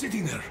left it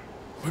sitting there.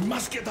 We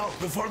must get out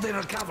before they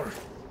recover.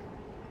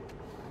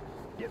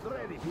 Get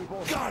ready,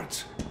 people.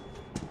 Guards!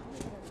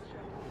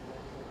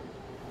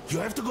 You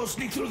have to go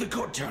sneak through the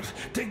courtyard.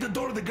 Take the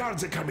door the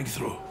guards are coming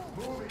through.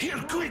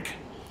 Here, quick!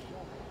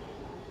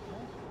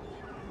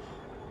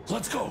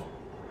 Let's go.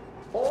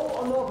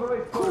 All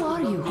unauthorized Who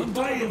are you?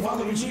 Andrei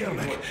Ivanovich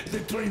Yermak, the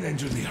train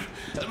engineer.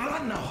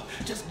 Run now.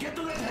 Just get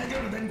to that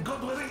hangar, then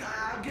God willing,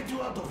 I'll get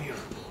you out of here.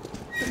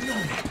 They know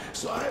me,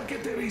 so I'll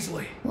get there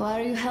easily.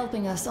 Why are you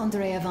helping us,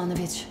 Andrei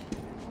Ivanovich?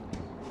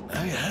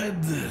 I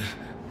had...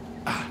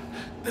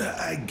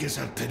 I guess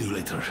I'll tell you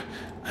later.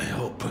 I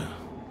hope.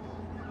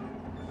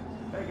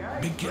 Hey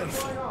guys, Be careful.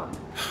 what's going on?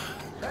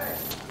 Hey!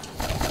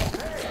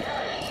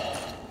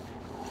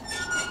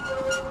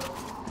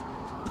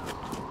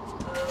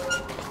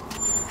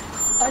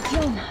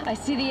 Artyom, I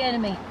see the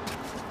enemy.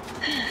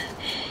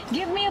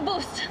 Give me a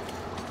boost.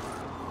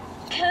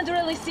 Can't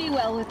really see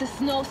well with the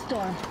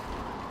snowstorm.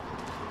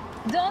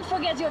 Don't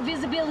forget your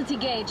visibility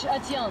gauge,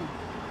 Artyom.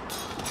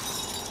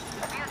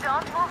 If you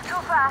don't move too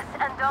fast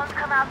and don't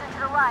come out into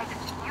the light,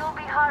 you'll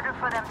be harder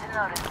for them to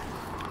notice.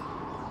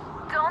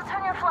 Don't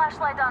turn your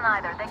flashlight on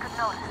either, they could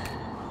notice.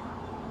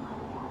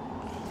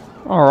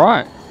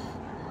 Alright.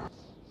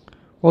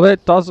 Well,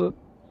 that does it.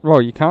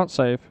 Well, you can't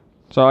save.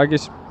 So I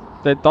guess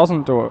that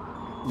doesn't do it.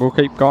 We'll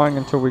keep going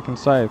until we can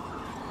save.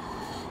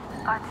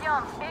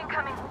 Artyom,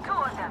 incoming, 2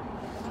 of them.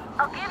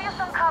 I'll give you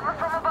some cover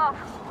from above.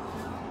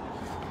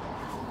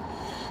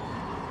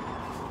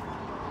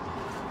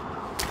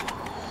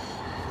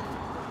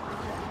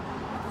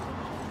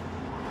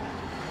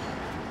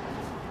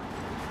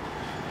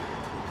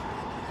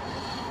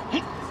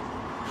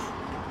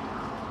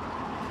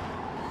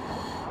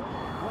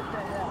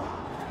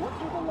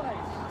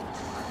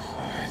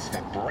 It's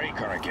the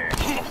breaker again.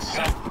 He's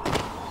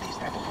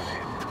that over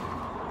there.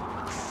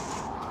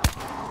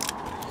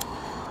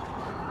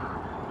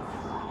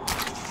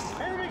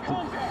 Enemy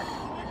contact!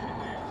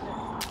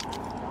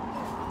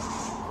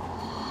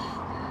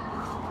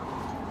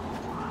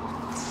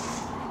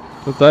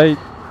 Did they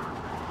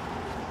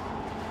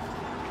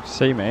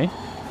see me?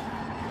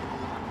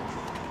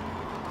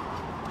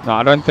 No,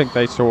 I don't think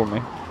they saw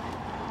me.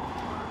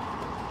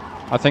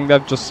 I think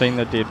they've just seen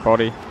the dead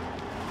body.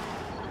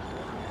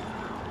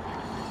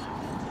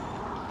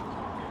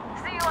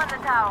 See you on the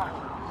tower.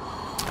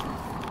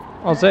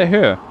 Oh, is that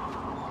her?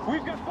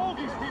 We've got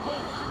bogeys, people!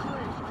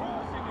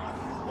 Crossing us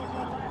was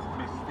our last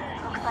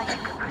mistake! Looks like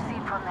you could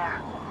proceed from there,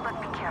 but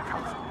be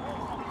careful.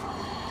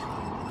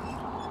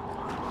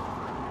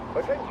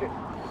 Attention!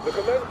 The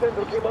command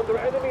center came under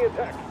enemy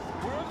attack.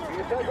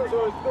 The attackers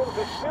are assumed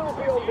to still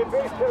be on the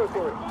base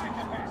territory.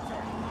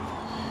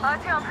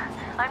 Artyom,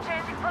 I'm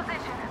changing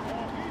position.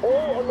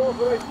 All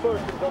unauthorized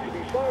persons are to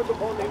be fired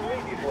upon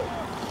immediately.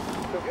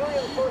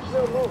 Civilian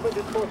personnel movement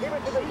is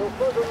prohibited until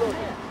further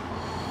notice.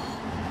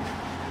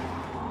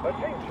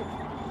 Attention!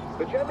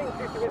 The jamming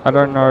system is I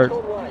don't know.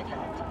 online.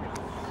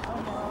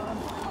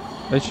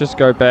 Let's just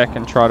go back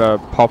and try to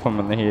pop him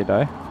in the head,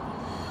 eh?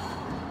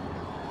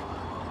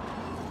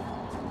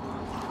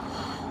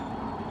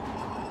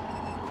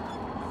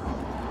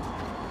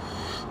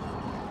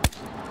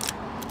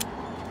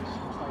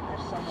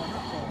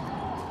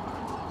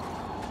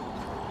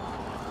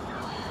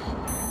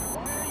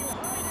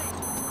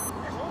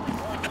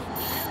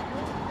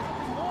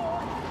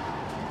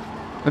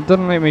 It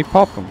didn't let me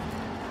pop him.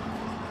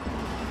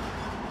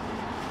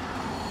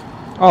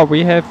 Oh,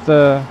 we have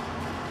the...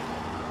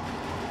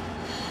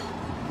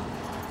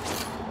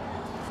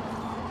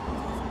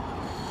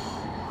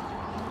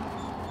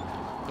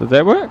 Did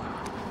that work?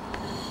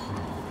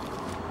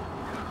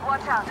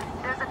 Watch out,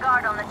 there's a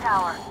guard on the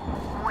tower.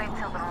 Wait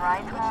till the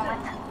right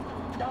moment.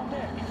 Down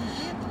there, can you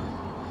see it?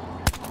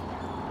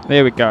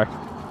 There we go.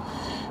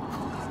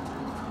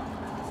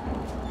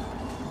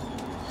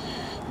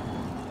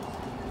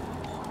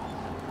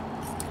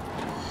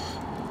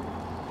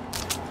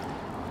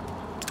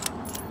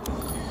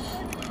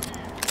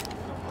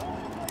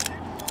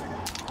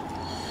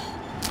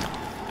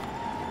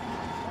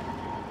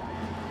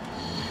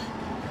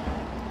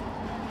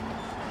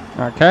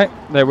 Okay,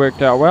 that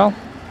worked out well.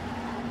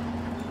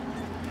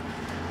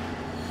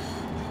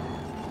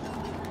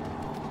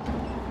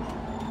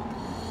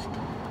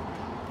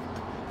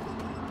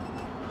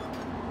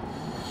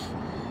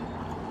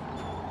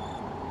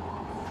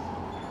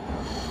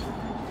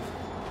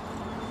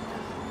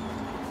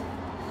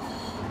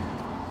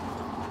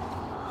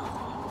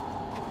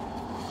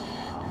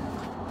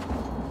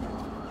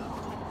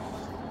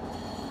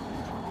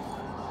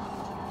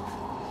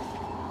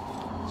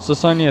 So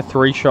it's only a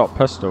 3-shot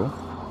pistol.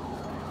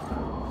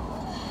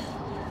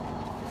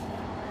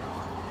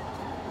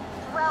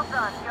 Well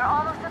done. You're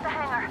almost at the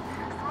hangar.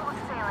 Smooth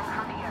sailing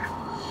from here.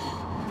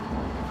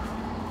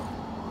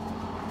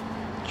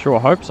 Sure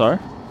hope so.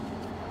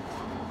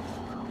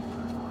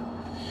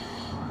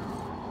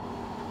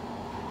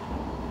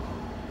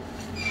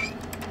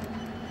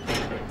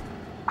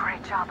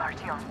 Great job,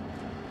 Artyom.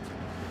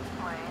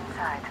 We're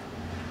inside.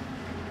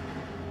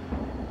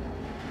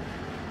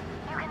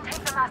 You can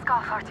take the mask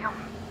off, Artyom.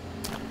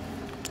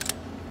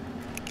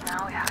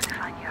 Now we have to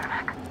find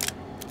Yermak.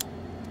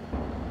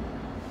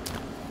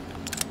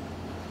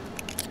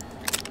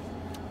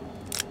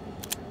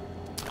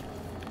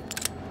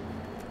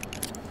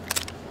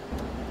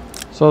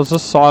 So is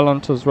this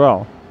silent as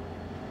well?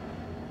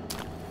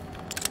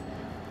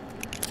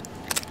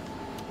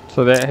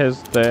 So that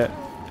has that.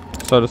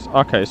 So this,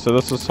 okay, so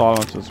this is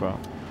silent as well.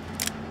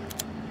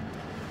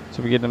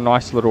 So we get a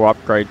nice little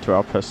upgrade to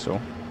our pistol.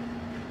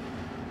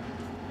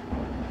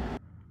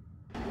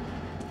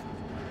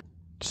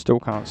 Still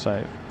can't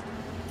save.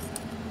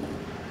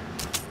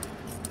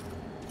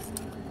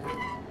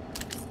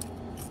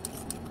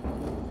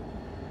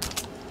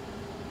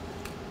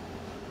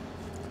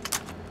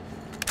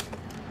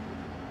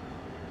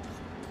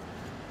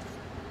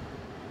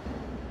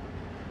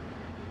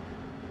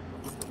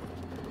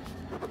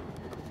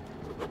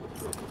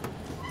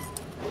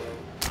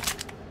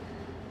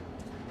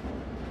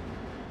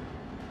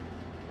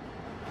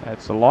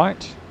 That's a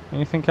light.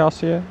 Anything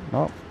else here?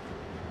 Nope.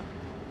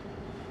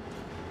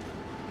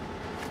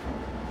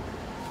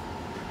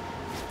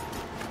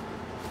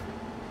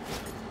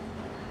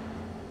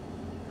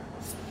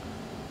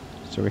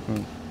 So we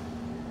can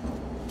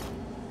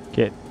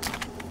get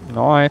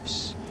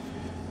knives.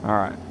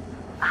 Alright.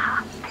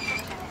 Aha, the engine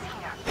is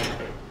here.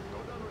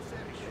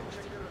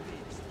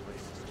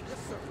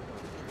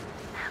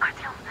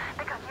 Artyom,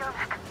 they got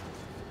Yermak.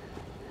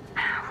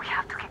 We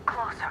have to get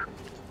closer.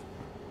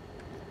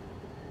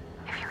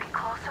 If you get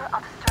closer, I'll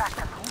distract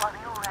them while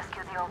you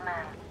rescue the old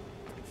man.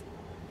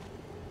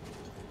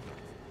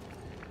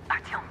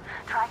 Artyom,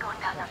 try going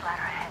down that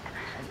ladder ahead.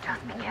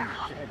 Just be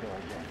careful.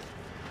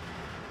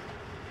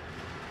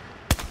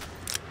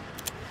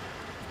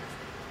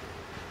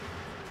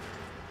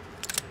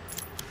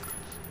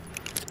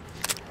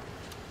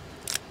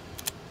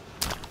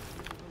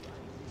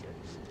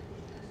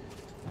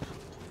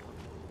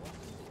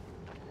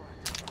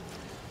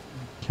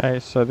 Okay,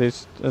 so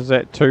is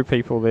that 2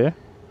 people there?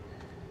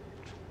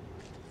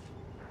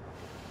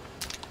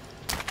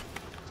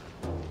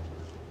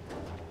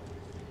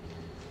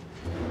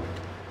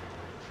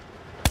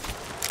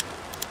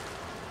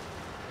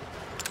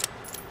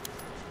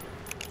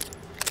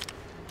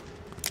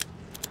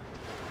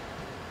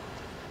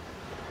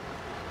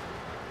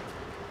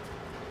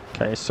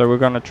 Okay, so we're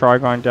going to try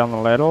going down the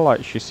ladder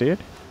like she said.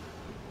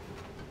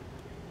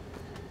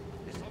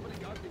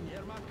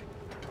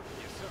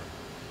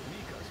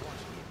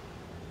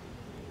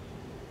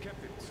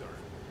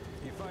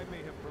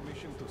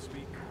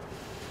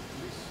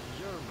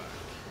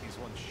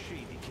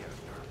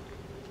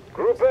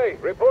 Group A,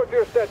 report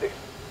your status.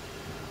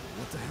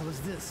 What the hell is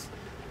this?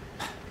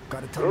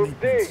 Gotta tell Group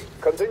D,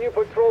 continue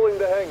patrolling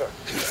the hangar.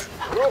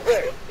 Group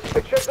A,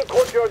 check the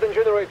courtyard and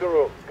generator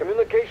room.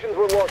 Communications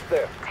were lost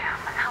there. Damn,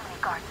 how many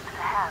guards do they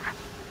have?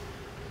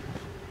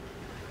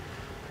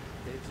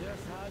 They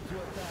just had to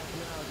attack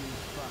now,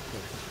 these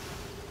fuckers.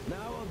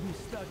 Now I'll be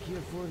stuck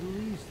here for at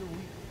least a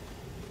week.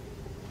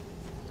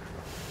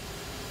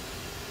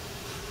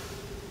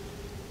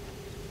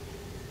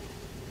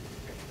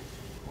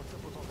 What's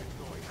up with all that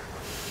noise?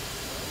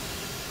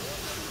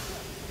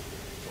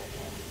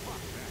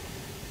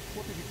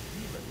 What did it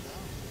even?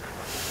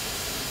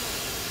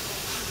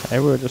 Okay,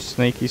 we're just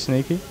sneaky.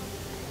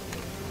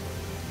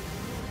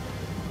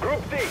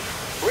 Group D,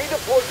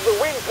 redeploy to the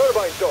wind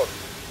turbine zone.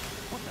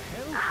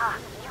 Aha,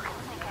 you can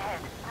sneak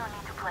ahead. No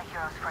need to play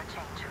heroes for a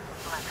change.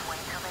 Let's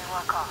wait till they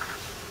walk off.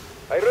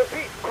 I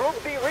repeat,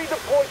 Group D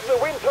redeploy to the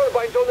wind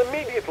turbine zone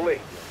immediately.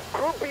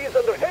 Group B is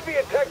under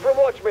heavy attack from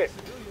Watchmen.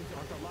 Civilians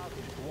aren't allowed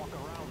to just walk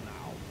around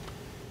now.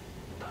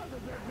 Doesn't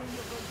that mean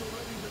you're going to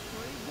ready the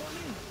trade,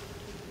 Bunny?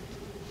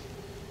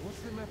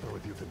 What's the matter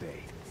with you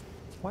today?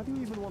 Why do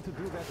you even want to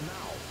do that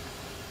now?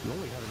 You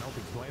only had an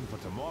outing planned for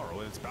tomorrow,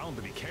 and it's bound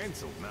to be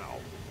cancelled now.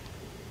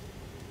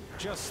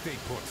 Just stay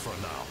put for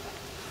now.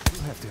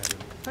 You have to have him.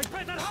 I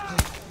better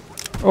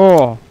hide!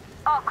 Oh.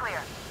 All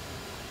clear.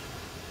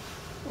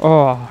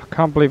 Oh, I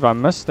can't believe I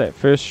missed that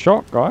first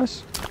shot,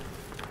 guys.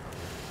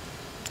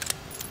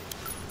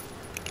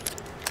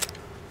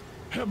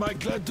 Am I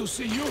glad to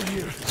see you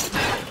here?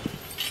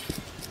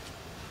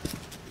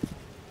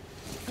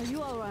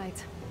 all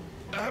right?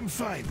 I'm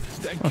fine,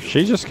 thank Oh, you.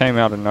 she just came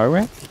out of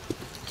nowhere.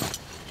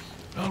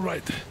 All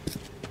right.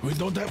 We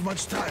don't have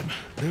much time.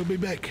 They'll be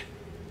back.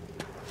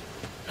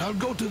 I'll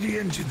go to the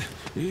engine.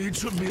 It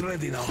should be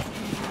ready now.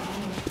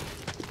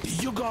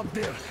 You go up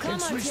there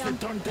and switch the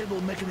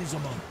turntable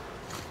mechanism on.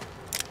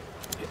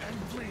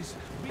 And please,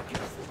 be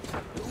careful.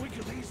 We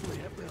could easily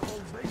have the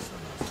whole base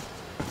on us.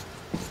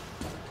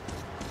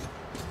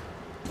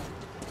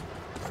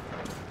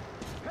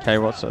 Okay,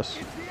 what's this?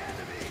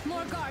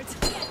 More guards.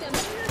 Get them.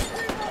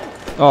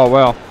 Oh,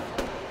 well.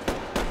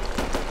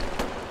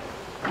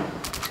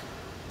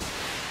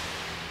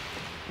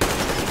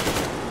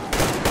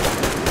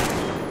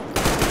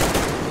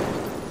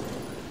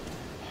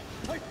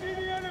 I see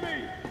the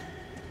enemy!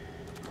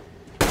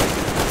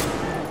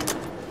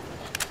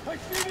 I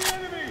see the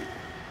enemy!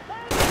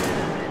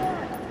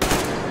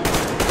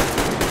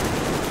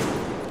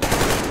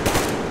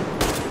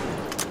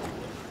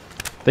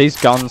 These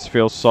guns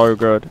feel so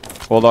good.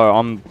 Although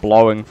I'm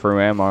blowing through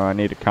ammo, I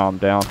need to calm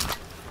down.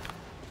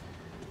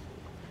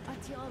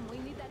 Artyom, we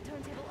need that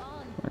turntable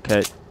on.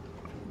 Okay.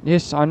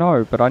 Yes, I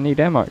know, but I need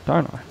ammo,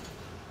 don't I?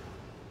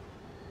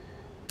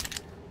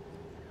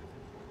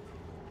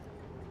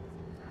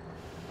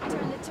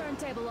 Turn the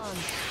turntable on.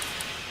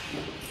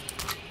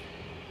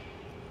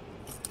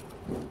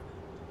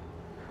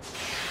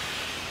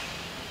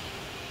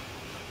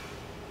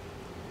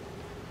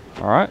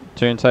 Alright,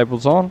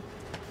 turntable's on.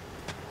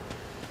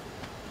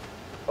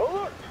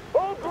 Alert!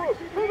 All groups,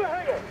 to the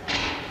hangar!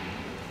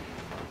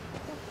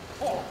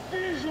 Oh,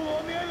 visual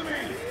on the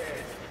enemy!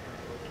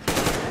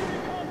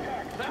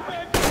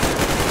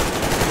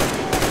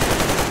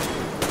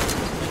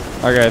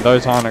 Okay,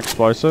 those aren't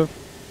explosive.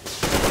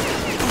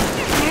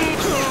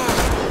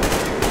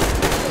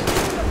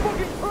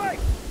 Fucking play!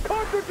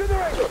 Contact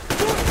generator!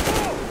 Do it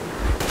now!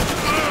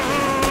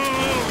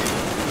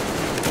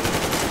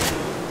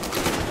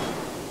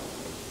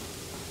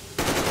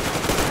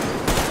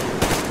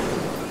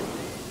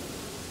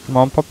 Come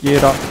on, pop your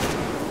head up.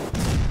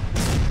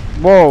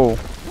 Whoa!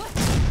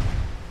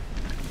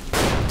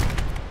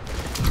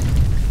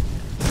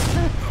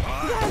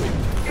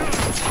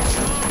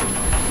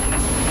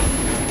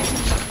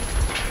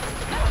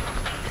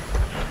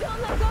 Don't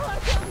let go,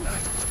 Artyom.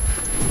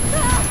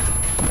 Ah!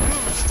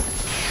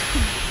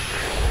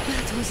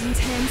 That was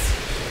intense.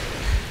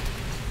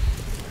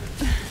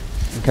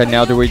 Okay,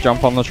 now do we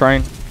jump on the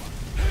train?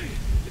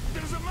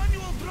 There's a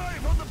manual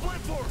drive on the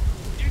platform.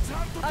 It's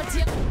hard to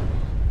Artyom.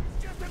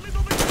 just a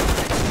little bit.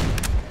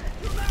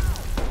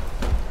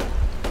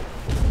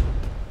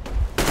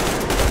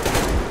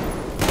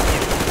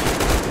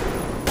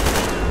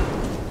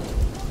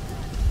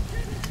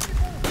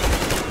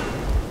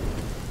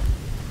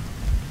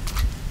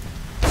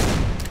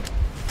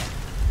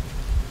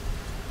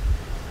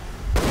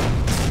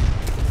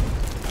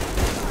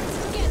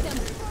 Get them.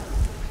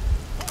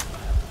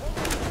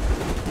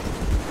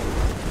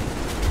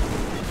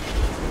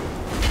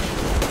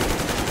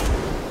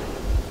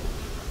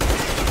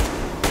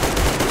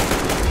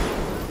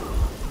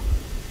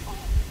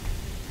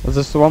 Is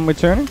this the one we're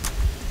turning?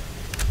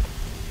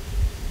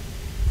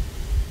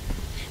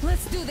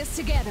 Let's do this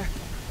together.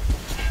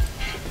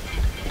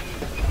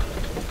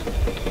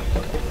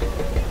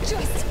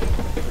 Just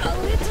a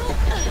little.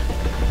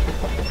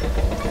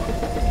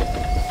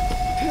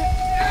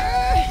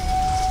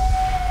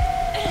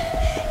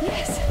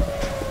 Yes.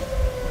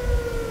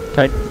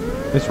 Okay,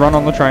 let's run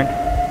on the train.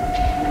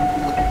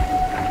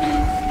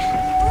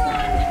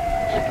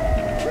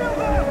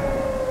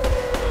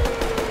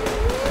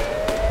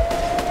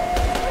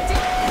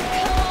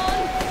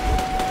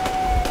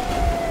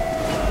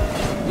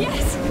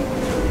 Yes.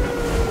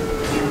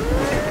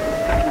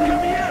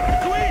 Come here,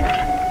 quick!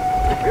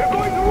 We're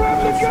going to ram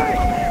the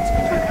gate!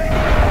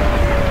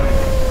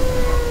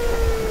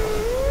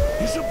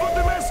 You should put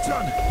the masks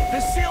on. The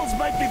seals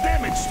might be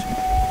damaged.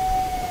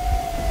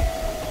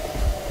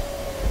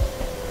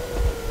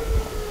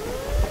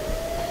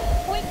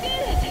 We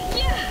did it!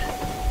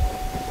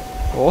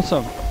 Yeah!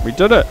 Awesome, we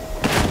did it.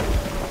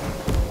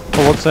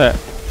 Oh, what's that?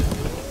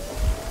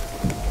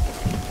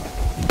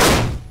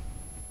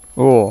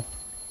 Oh,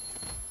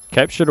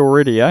 captured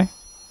already, eh?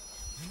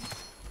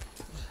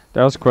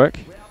 That was quick.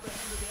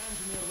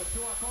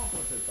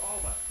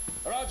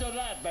 Roger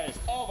that, base.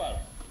 Over.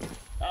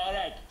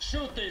 Alright,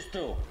 shoot these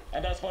two.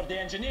 And as for the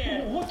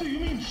engineer... What do you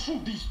mean,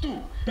 shoot these two?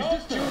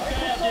 Don't you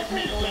dare give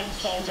me limb,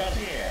 soldier.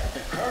 Here, the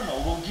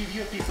Colonel will give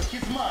you a piece of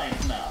his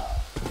mind now.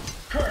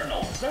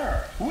 Colonel,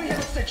 sir, we have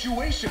a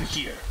situation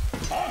here.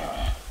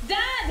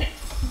 Dad!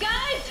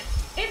 Guys!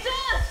 It's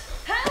us!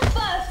 Help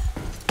us!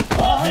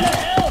 Oh,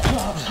 help!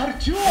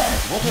 Artyom,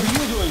 what are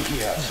you doing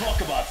here?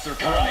 Talk about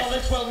surprise. Colonel,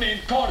 this will mean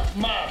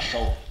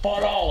court-martial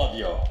for all of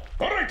you.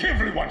 Alright,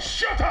 everyone,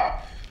 shut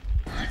up!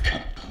 I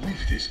can't believe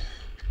this.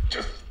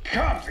 Just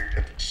can't.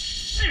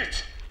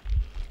 Shit!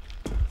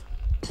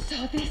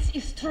 So this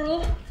is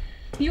true?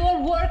 You're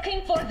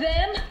working for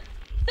them?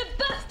 The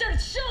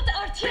bastards shot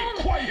Artyom!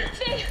 Quiet!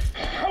 They...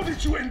 How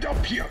did you end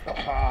up here?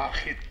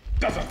 It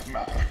doesn't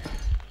matter.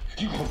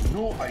 You have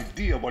no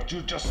idea what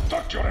you just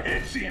stuck your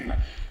heads in.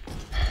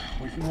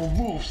 We've no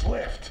moves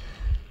left.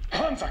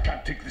 Hansa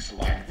can't take this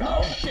lying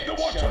down. shit, The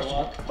Watchers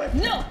Sherlock. won't let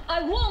No,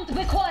 I won't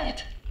be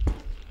quiet!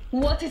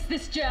 What is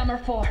this jammer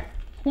for?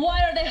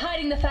 Why are they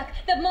hiding the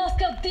fact that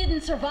Moscow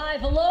didn't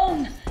survive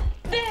alone?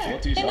 There,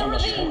 What is in the Anna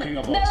ravine, talking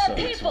about, there are sir?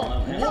 people It's one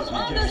of his from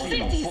other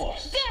suggestions.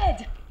 cities,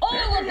 dead!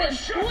 All of them,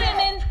 Shut up.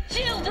 women,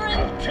 children!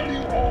 I'll tell you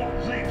all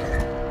later.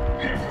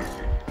 Everything.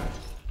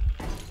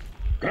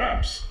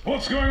 Gramps,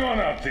 what's going on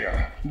out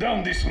there?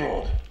 Down this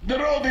road? The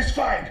road is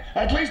fine,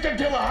 at least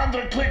until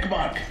 100 click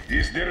mark.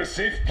 Is there a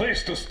safe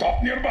place to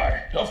stop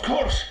nearby? Of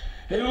course.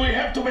 We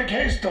have to make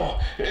haste though.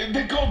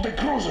 They called the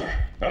cruiser.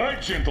 All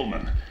right,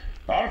 gentlemen.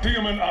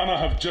 Artyom and Anna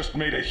have just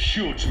made a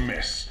huge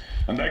mess,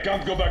 and they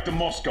can't go back to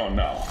Moscow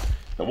now.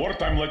 The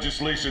wartime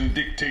legislation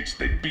dictates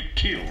they be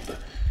killed.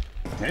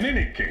 In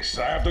any case,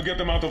 I have to get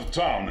them out of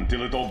town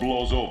until it all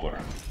blows over.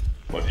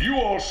 But you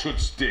all should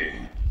stay.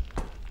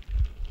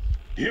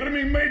 Hear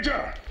me,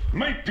 Major?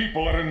 My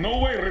people are in no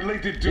way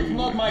related to It's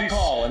not my this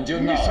call, and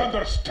you know it.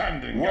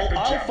 misunderstanding. Well, at the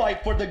I'll jam.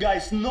 fight for the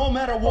guys no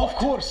matter what. Of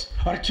course.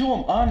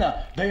 Artyom,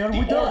 Anna, they are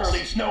with The us.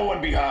 orderlies, no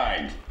one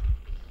behind.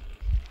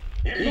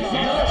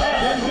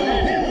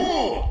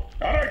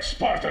 All right,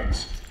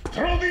 Spartans.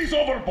 Throw these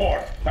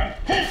overboard and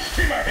full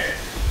steam ahead.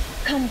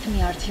 Come with me,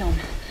 Artyom.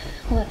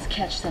 Let's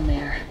catch some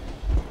air.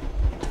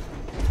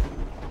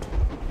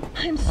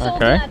 I'm so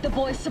glad the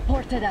boys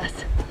supported us.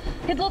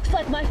 It looks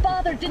like my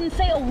father didn't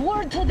say a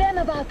word to them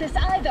about this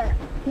either.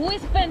 We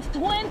spent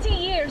 20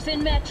 years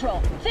in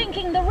Metro,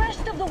 thinking the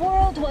rest of the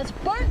world was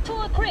burnt to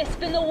a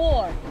crisp in the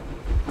war.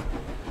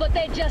 But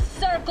they just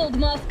circled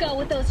Moscow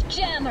with those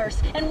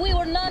jammers, and we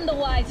were none the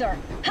wiser.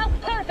 How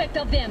perfect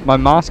of them! My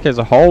mask has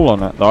a hole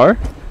on it though.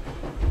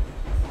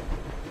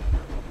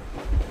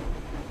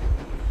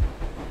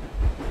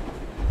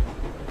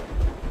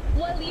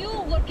 While you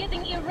were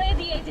getting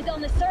irradiated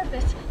on the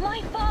surface,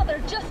 my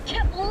father just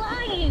kept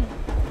lying.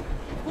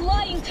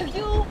 Lying to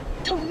you,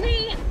 to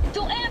me,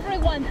 to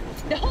everyone,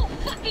 the whole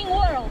fucking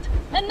world,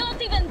 and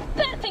not even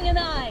batting an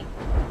eye.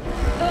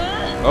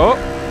 Oh!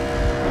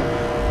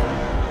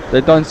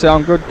 They don't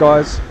sound good,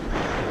 guys.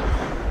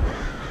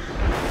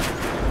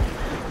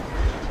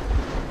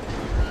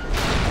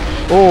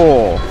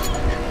 Oh!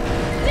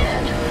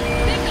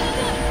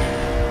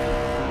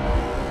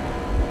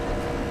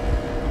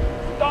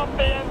 Stop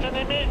the engine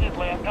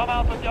immediately and come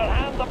out with your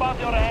hands above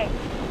your head.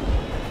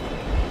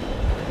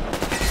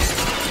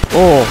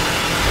 Oh!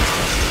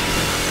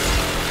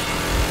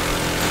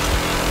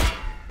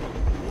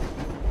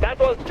 That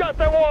was just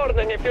a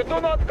warning. If you do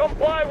not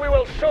comply, we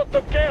will shoot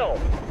to kill.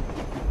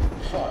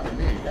 Fuck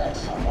me, that's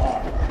some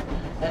armor.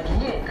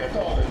 And look at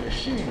all the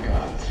machine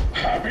guns.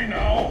 Happy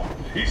now?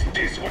 Is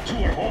this what you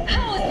were hoping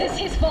How for? is this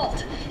his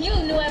fault? You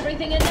knew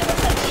everything and never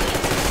said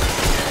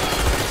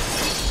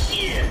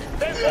shit.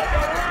 This is your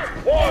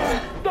last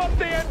warning. Stop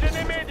the engine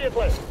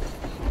immediately.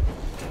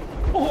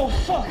 Oh,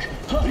 fuck.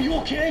 Are you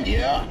okay?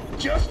 Yeah,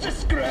 just a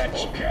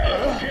scratch.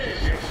 Okay,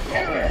 dear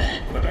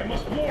Scotland. But I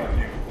must warn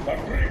you, our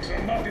brakes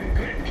are not in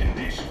great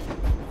condition.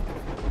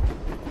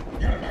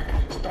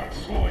 Yermak, start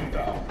slowing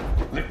down.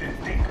 Let them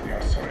think we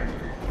are surrendering.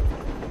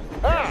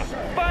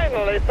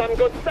 Finally some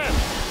good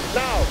sense.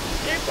 Now,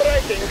 keep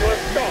braking to a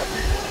stop.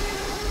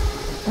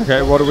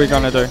 Okay, what are we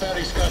gonna do?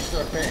 Very scratch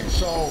their pain,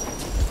 so...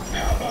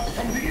 How about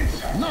from the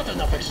inside? Not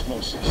enough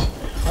explosives.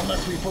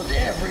 Unless we put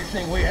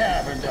everything we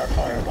have in their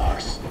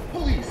firebox.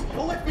 Please,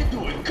 let me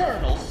do it,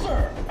 Colonel,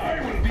 sir.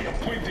 I will be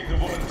appointing the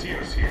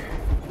volunteers here.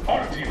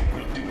 Artyom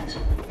will do it.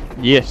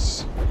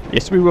 Yes.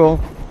 Yes, we will.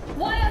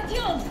 Why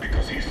Artyom?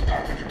 Because he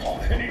started it all,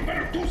 and he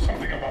better do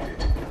something about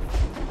it.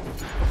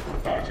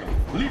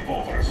 Artyom, leap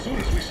over as soon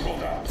as we slow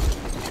down.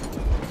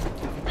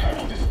 I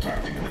will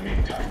distract him in the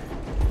meantime.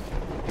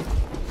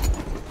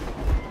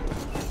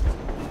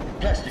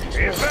 Plastic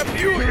Is that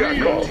you,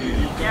 Jacob?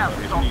 Yes,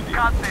 so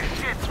cut the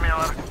shit,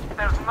 Miller.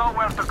 There's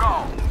nowhere to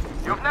go.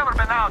 You've never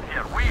been out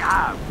here. We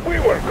have. We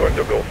weren't going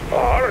to go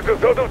far,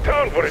 just out of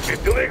town for a bit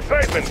till the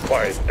excitement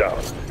quiets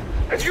down.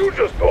 And you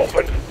just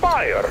opened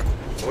fire.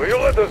 Will you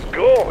let us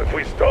go if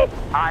we stop?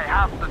 I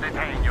have to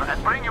detain you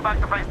and bring you back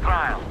to face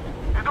trial.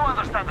 You do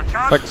understand the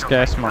charges? Fix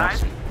gas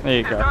mask. There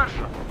you go.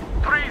 Desertion,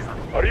 treason.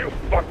 Are you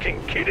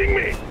fucking kidding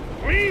me?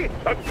 Me?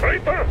 A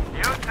traitor?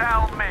 You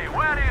tell me,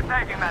 where are you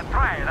taking that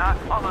train, huh?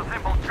 On a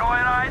simple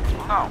joyride?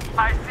 No.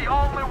 I see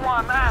only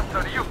one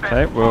answer. You've been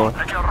Okay, well.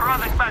 and you're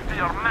running back to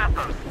your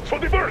matters. So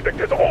the verdict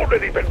has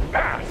already been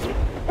passed.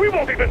 We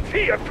won't even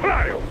see a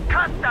trial.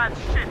 Cut that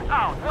shit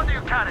out. What are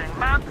you carrying,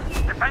 maps?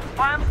 Defense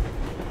plans?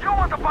 You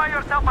want to buy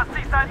yourself a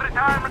seaside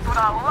retirement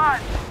without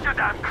life, you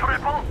damn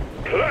cripple?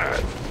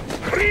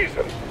 Plans?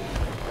 Treason?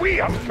 We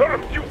have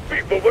served you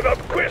people without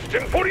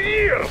question for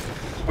years.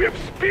 We have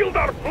spilled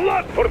our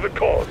blood for the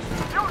cause.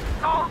 You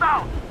sold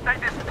out. They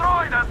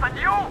destroyed us, and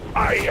you?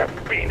 I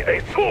have been a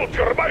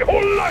soldier my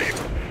whole life.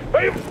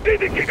 I have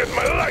dedicated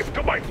my life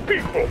to my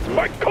people,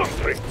 my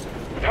country.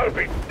 But I'll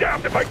be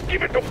damned if I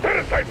give it to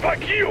parasites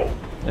like you.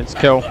 Let's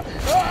kill.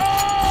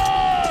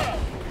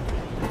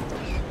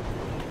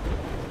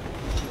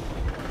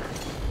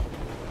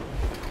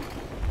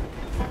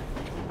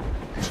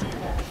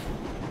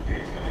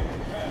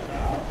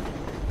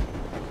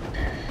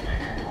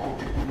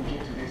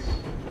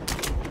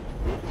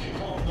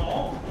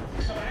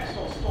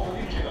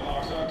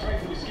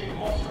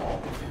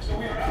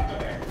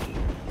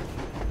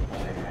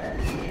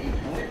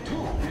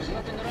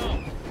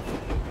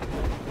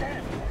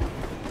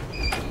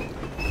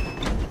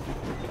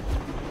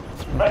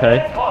 Okay.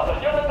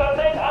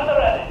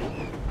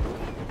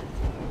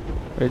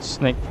 Let's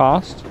sneak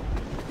past.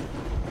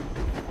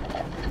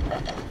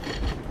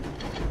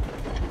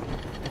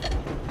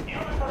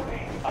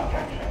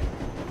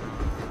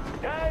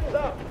 Time's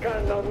up,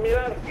 Canon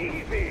Miller.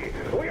 Easy.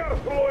 We are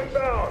slowing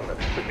down.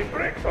 But the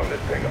brakes on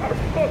this thing are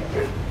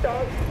busted.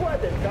 Don't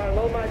sweat it,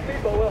 Colonel. My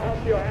people will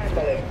help you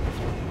handle it.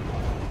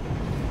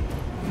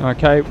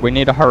 Okay, we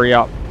need to hurry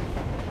up.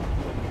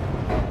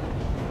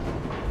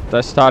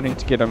 They're starting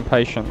to get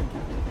impatient.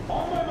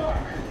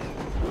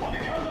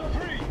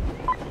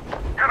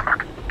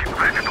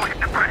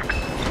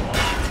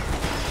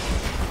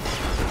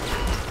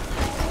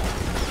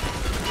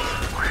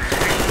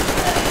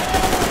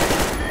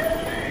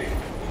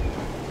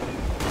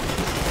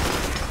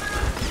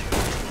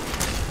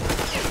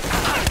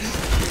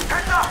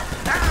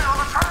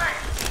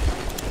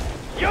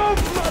 You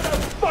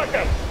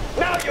motherfucker!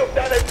 Now you've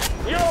done it!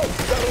 You,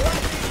 your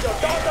lucky, your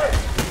daughter,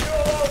 you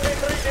will all be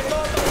treated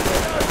not like the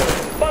others,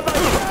 but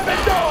like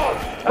rabid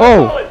dogs!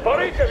 Oh! A bullet for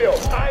each of you!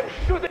 I'm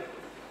shooting...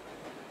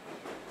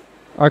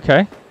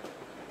 Okay.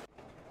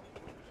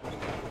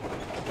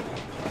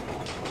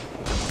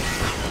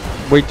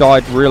 We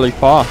died really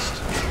fast.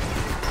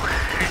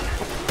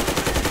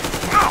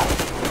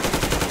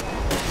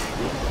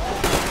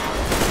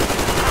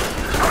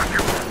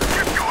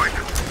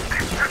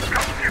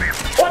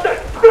 What the...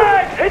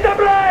 Brake! Hit the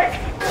brake!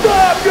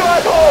 Stop, you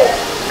asshole!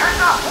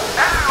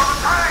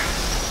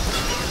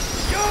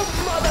 You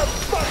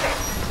motherfucker!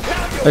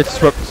 Now you... Let's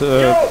swap to...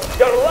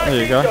 Your lucky,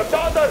 there you go. your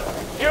daughter,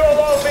 you will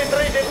all be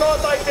treated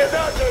not like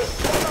deserters,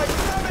 but like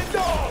rabid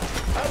dogs!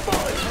 A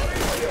bullet for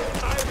each of you!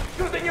 I'm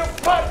shooting you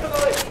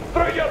personally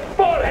through your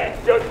forehead,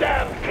 you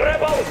damn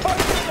cripple! Fuck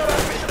you, you're a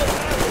piece of the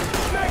family!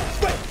 Make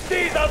quick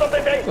deeds out of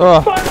the thing!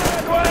 Ugh. Fire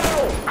as well!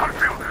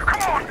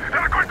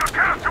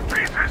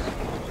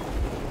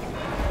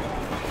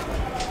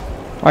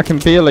 I can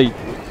barely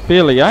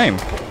aim.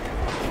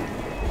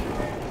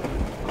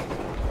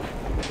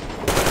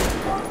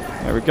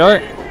 There we go.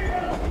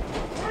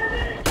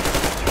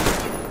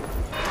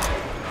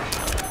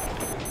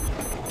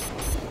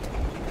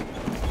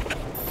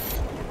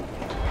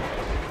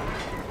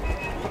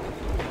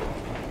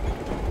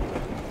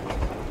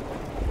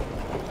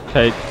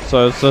 Okay,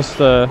 so is this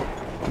the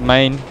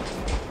main?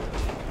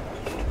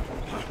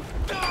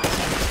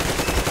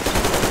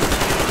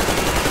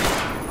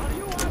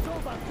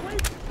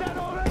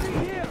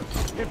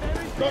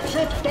 Don't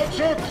shoot! Don't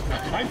shoot!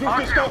 I'm through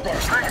the stopper.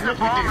 I'm not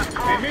with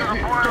you. They made me.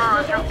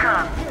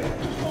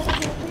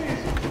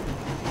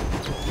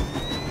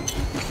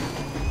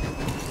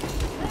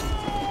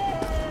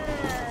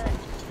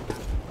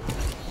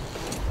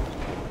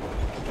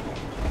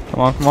 Come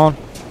on, come on.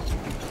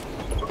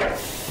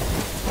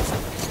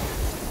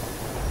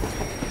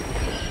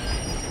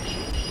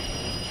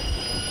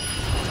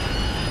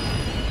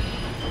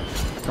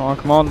 Come on,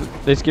 come on.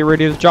 Let's get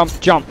ready to jump,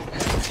 jump.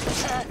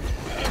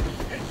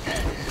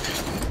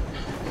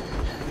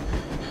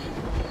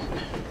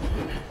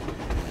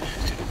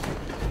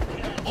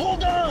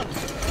 Hold on!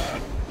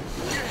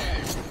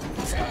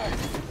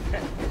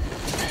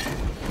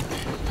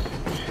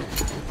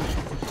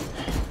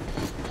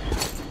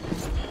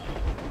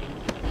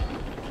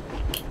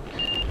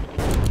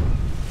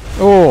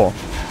 Oh.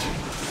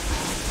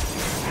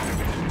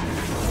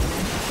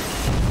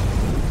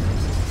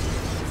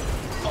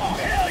 Oh,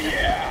 hell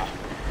yeah!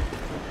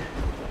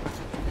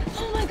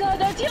 Oh my god,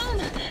 Artyom!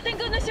 Thank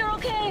goodness you're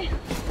okay!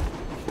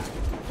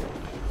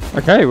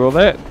 Okay, well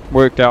that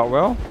worked out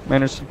well.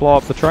 Managed to blow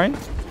up the train.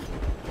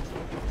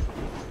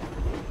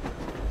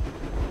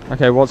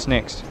 Okay, what's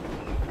next?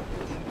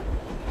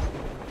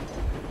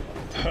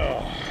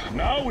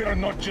 Now we are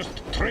not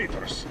just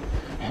traitors.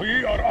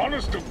 We are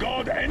honest to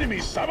God enemy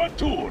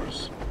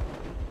saboteurs.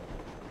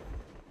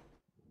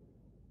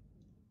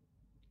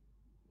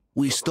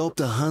 We stopped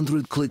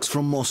 100 clicks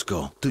from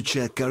Moscow to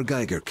check our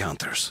Geiger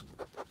counters.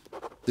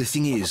 The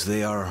thing is,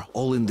 they are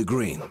all in the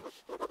green,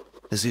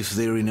 as if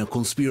they're in a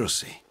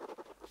conspiracy.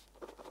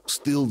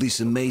 Still, this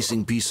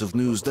amazing piece of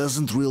news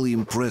doesn't really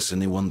impress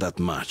anyone that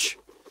much.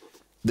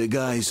 The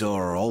guys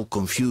are all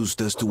confused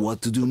as to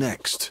what to do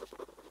next.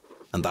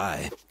 And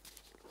I'm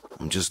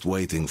just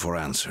waiting for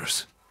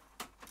answers.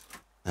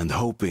 And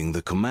hoping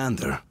the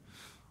commander,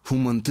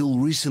 whom until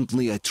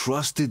recently I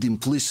trusted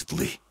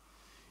implicitly,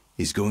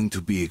 is going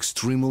to be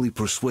extremely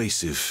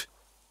persuasive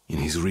in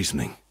his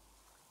reasoning.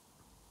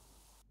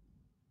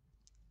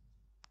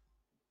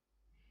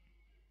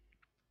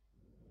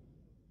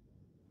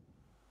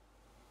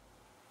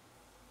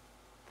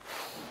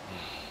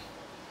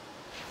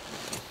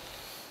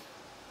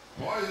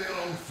 Why the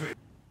long face?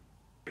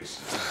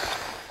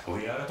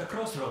 We are at a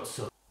crossroads,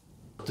 so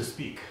to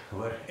speak,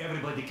 where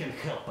everybody can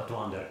help but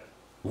wonder,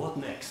 what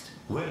next?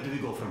 Where do we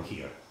go from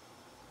here?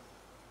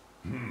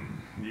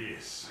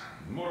 Yes,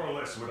 more or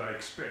less what I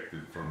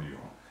expected from you.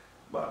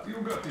 But you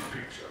got the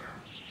picture.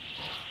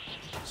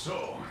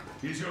 So,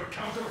 is your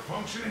counter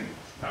functioning?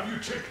 Have you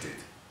checked it?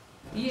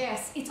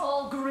 Yes, it's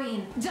all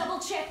green.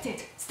 Double-checked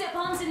it.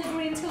 Stepan's in the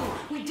green too.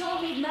 We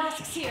don't need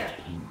masks here.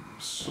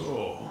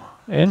 So...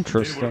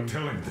 Interesting. They were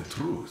telling the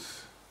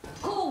truth.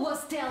 Who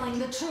was telling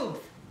the truth?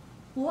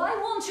 Why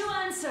won't you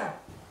answer?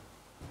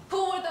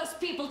 Who were those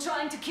people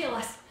trying to kill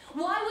us?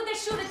 Why would they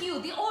shoot at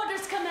you, the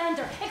Order's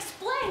commander?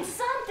 Explain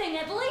something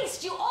at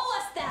least. You owe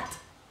us that.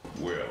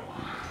 Well,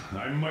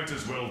 I might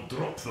as well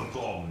drop the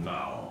bomb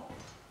now.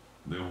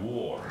 The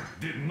war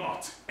did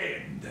not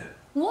end.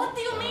 What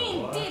do you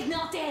mean, did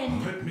not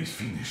end? Let me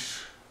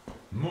finish.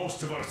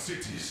 Most of our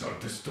cities are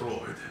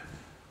destroyed.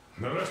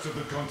 The rest of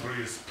the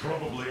country is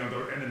probably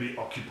under enemy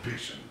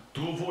occupation.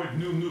 To avoid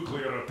new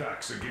nuclear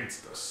attacks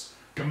against us,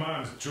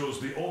 Command chose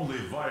the only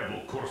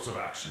viable course of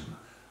action: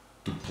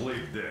 to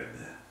play dead.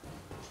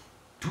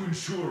 To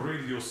ensure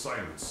radio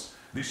silence,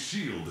 the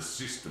SHIELD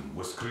system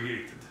was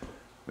created.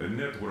 A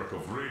network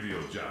of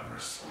radio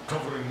jammers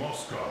covering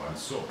Moscow and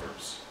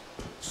suburbs.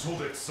 So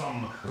that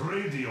some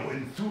radio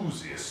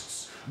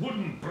enthusiasts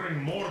wouldn't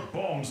bring more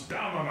bombs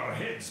down on our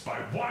heads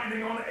by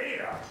whining on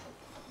air.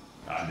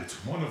 And it's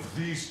one of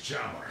these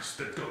jammers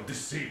that got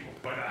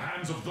disabled by the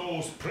hands of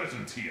those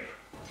present here.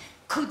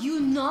 Could you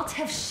not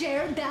have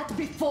shared that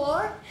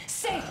before?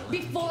 Say,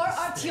 before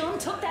Artyom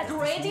took that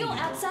radio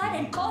outside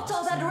and caught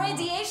all that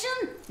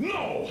radiation?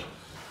 No!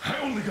 I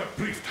only got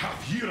briefed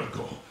half year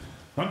ago.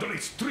 Under a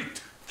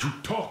strict, you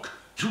talk,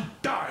 you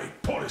die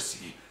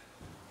policy.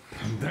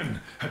 And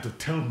then had to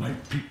tell my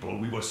people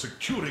we were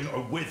securing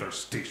a weather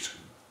station.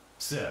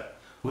 Sir,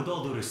 with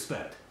all due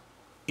respect,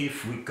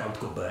 if we can't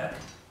go back,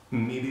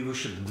 maybe we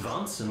should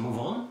advance and move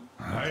on?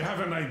 I have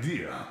an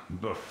idea,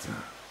 but...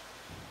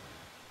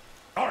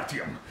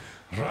 Artyom,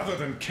 rather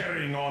than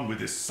carrying on with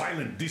this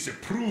silent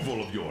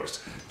disapproval of yours,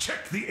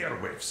 check the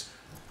airwaves.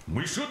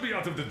 We should be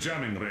out of the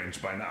jamming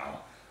range by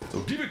now, so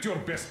give it your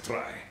best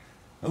try.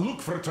 Look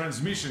for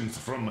transmissions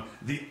from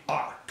the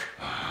Ark.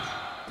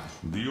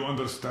 Do you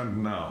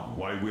understand now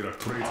why we're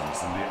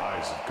traitors in the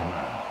eyes of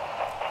Command?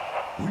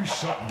 We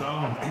shut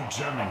down a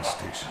jamming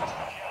station,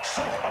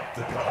 shot up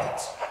the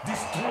guards,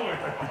 destroyed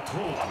a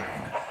patrol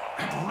train,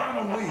 and ran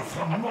away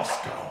from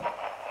Moscow.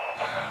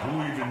 Who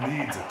even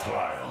needs a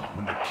trial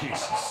when the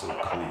case is so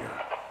clear?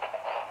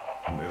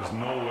 There's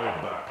no way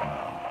back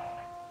now.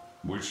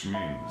 Which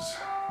means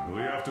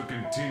we have to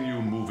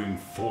continue moving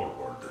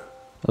forward.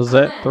 Is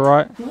that the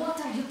right? What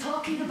are you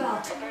talking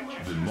about?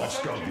 The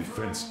Moscow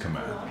Defense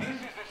Command. This is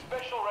the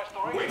special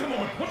restoration. Wait a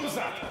moment, what was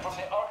that? From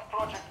the Ark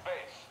Project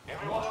base.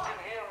 Everyone who can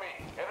hear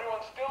me.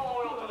 Everyone still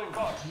loyal to the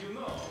cause. You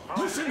know.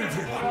 Listen,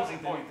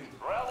 everyone.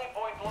 Rally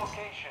point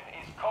location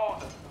is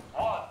code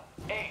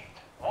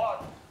 1811-79.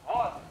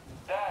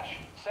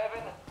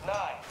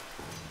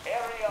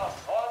 Area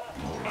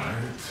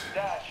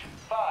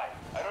 18-5.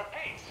 I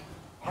repeat.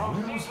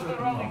 Proceed to the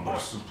rally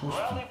point.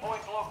 Rally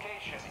point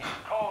location is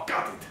code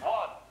 1811-79.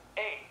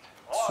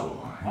 So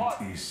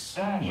it is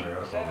somewhere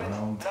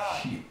around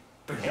here.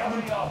 The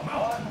Galentine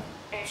Mountain.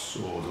 So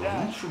the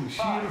route from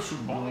here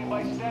should go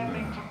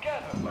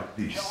like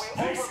this.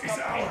 This is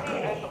our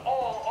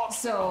goal.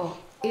 So,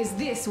 is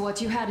this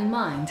what you had in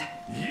mind?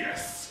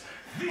 Yes,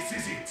 this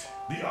is it.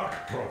 The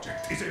Ark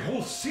Project is a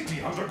whole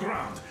city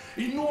underground.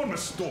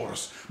 Enormous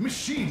stores,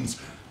 machines,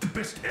 the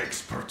best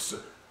experts.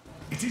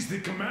 It is the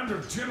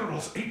Commander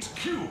General's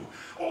HQ.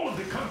 All of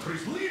the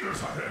country's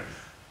leaders are there.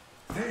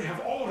 They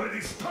have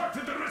already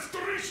started the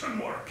restoration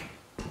work.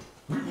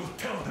 We will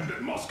tell them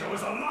that Moscow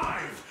is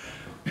alive.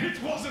 It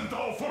wasn't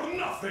all for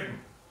nothing.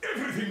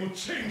 Everything will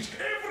change.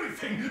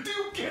 Everything. Do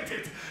you get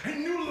it? A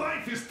new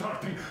life is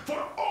starting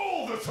for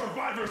all the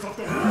survivors of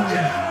the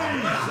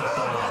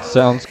war.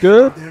 Sounds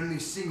good. Are there any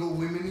single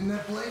women in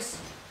that place?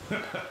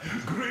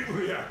 Great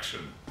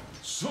reaction.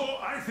 So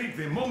I think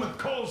the moment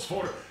calls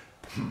for...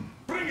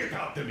 Bring it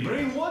out to me.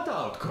 Bring what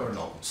out,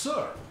 Colonel?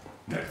 Sir?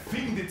 That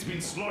thing that's been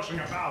sloshing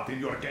about in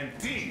your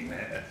canteen.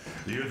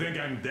 Do you think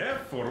I'm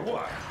deaf or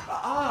what?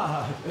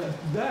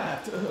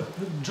 That.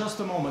 Just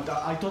a moment.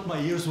 I thought my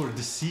ears were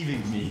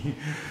deceiving me.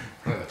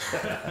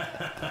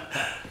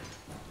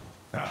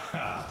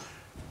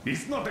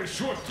 It's not a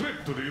short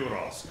trip to the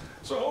Urals,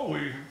 so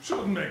we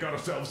should make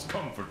ourselves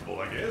comfortable,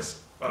 I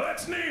guess.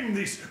 Let's name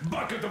this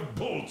bucket of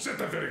bolts at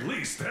the very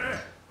least, eh?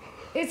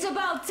 It's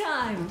about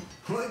time.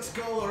 Let's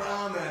call her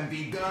Anna and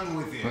be done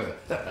with it.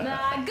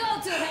 Nah, go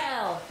to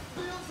hell.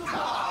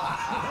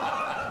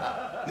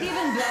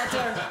 Even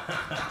better.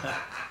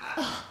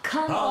 Oh,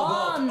 come How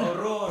on. about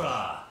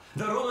Aurora?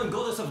 The Roman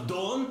goddess of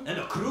dawn and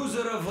a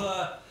cruiser of,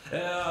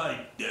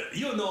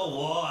 you know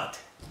what?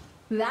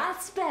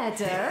 That's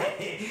better.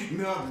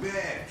 Not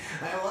bad.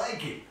 I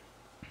like it.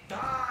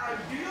 Ah,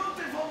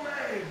 beautiful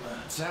name.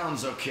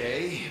 Sounds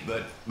okay,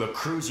 but the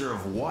cruiser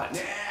of what?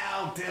 Yeah,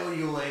 I'll tell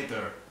you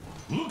later.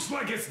 Looks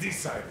like it's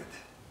decided.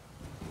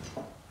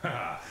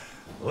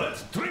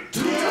 Let's drink to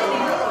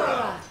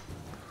Aurora!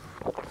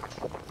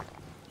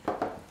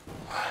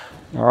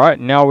 Alright,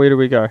 now where do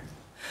we go?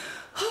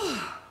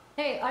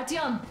 Hey,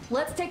 Artyom,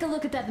 let's take a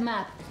look at that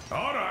map.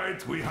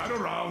 Alright, we had a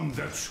round.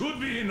 That should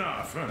be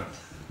enough.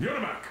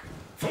 Yermak,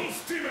 full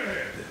steam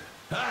ahead.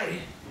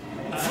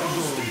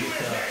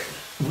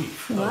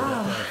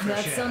 Wow,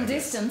 that's some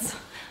distance.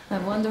 I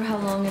wonder how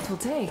long it will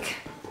take.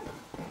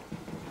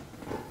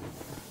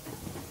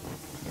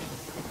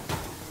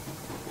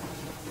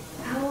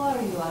 How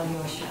are you,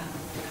 Alyosha?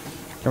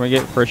 Can we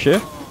get fresh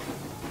air?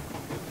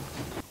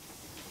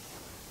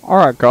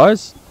 Alright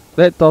guys,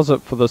 that does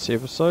it for this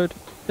episode.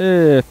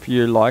 If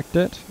you liked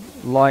it,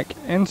 like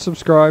and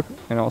subscribe,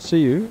 and I'll see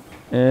you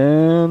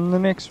in the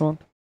next one.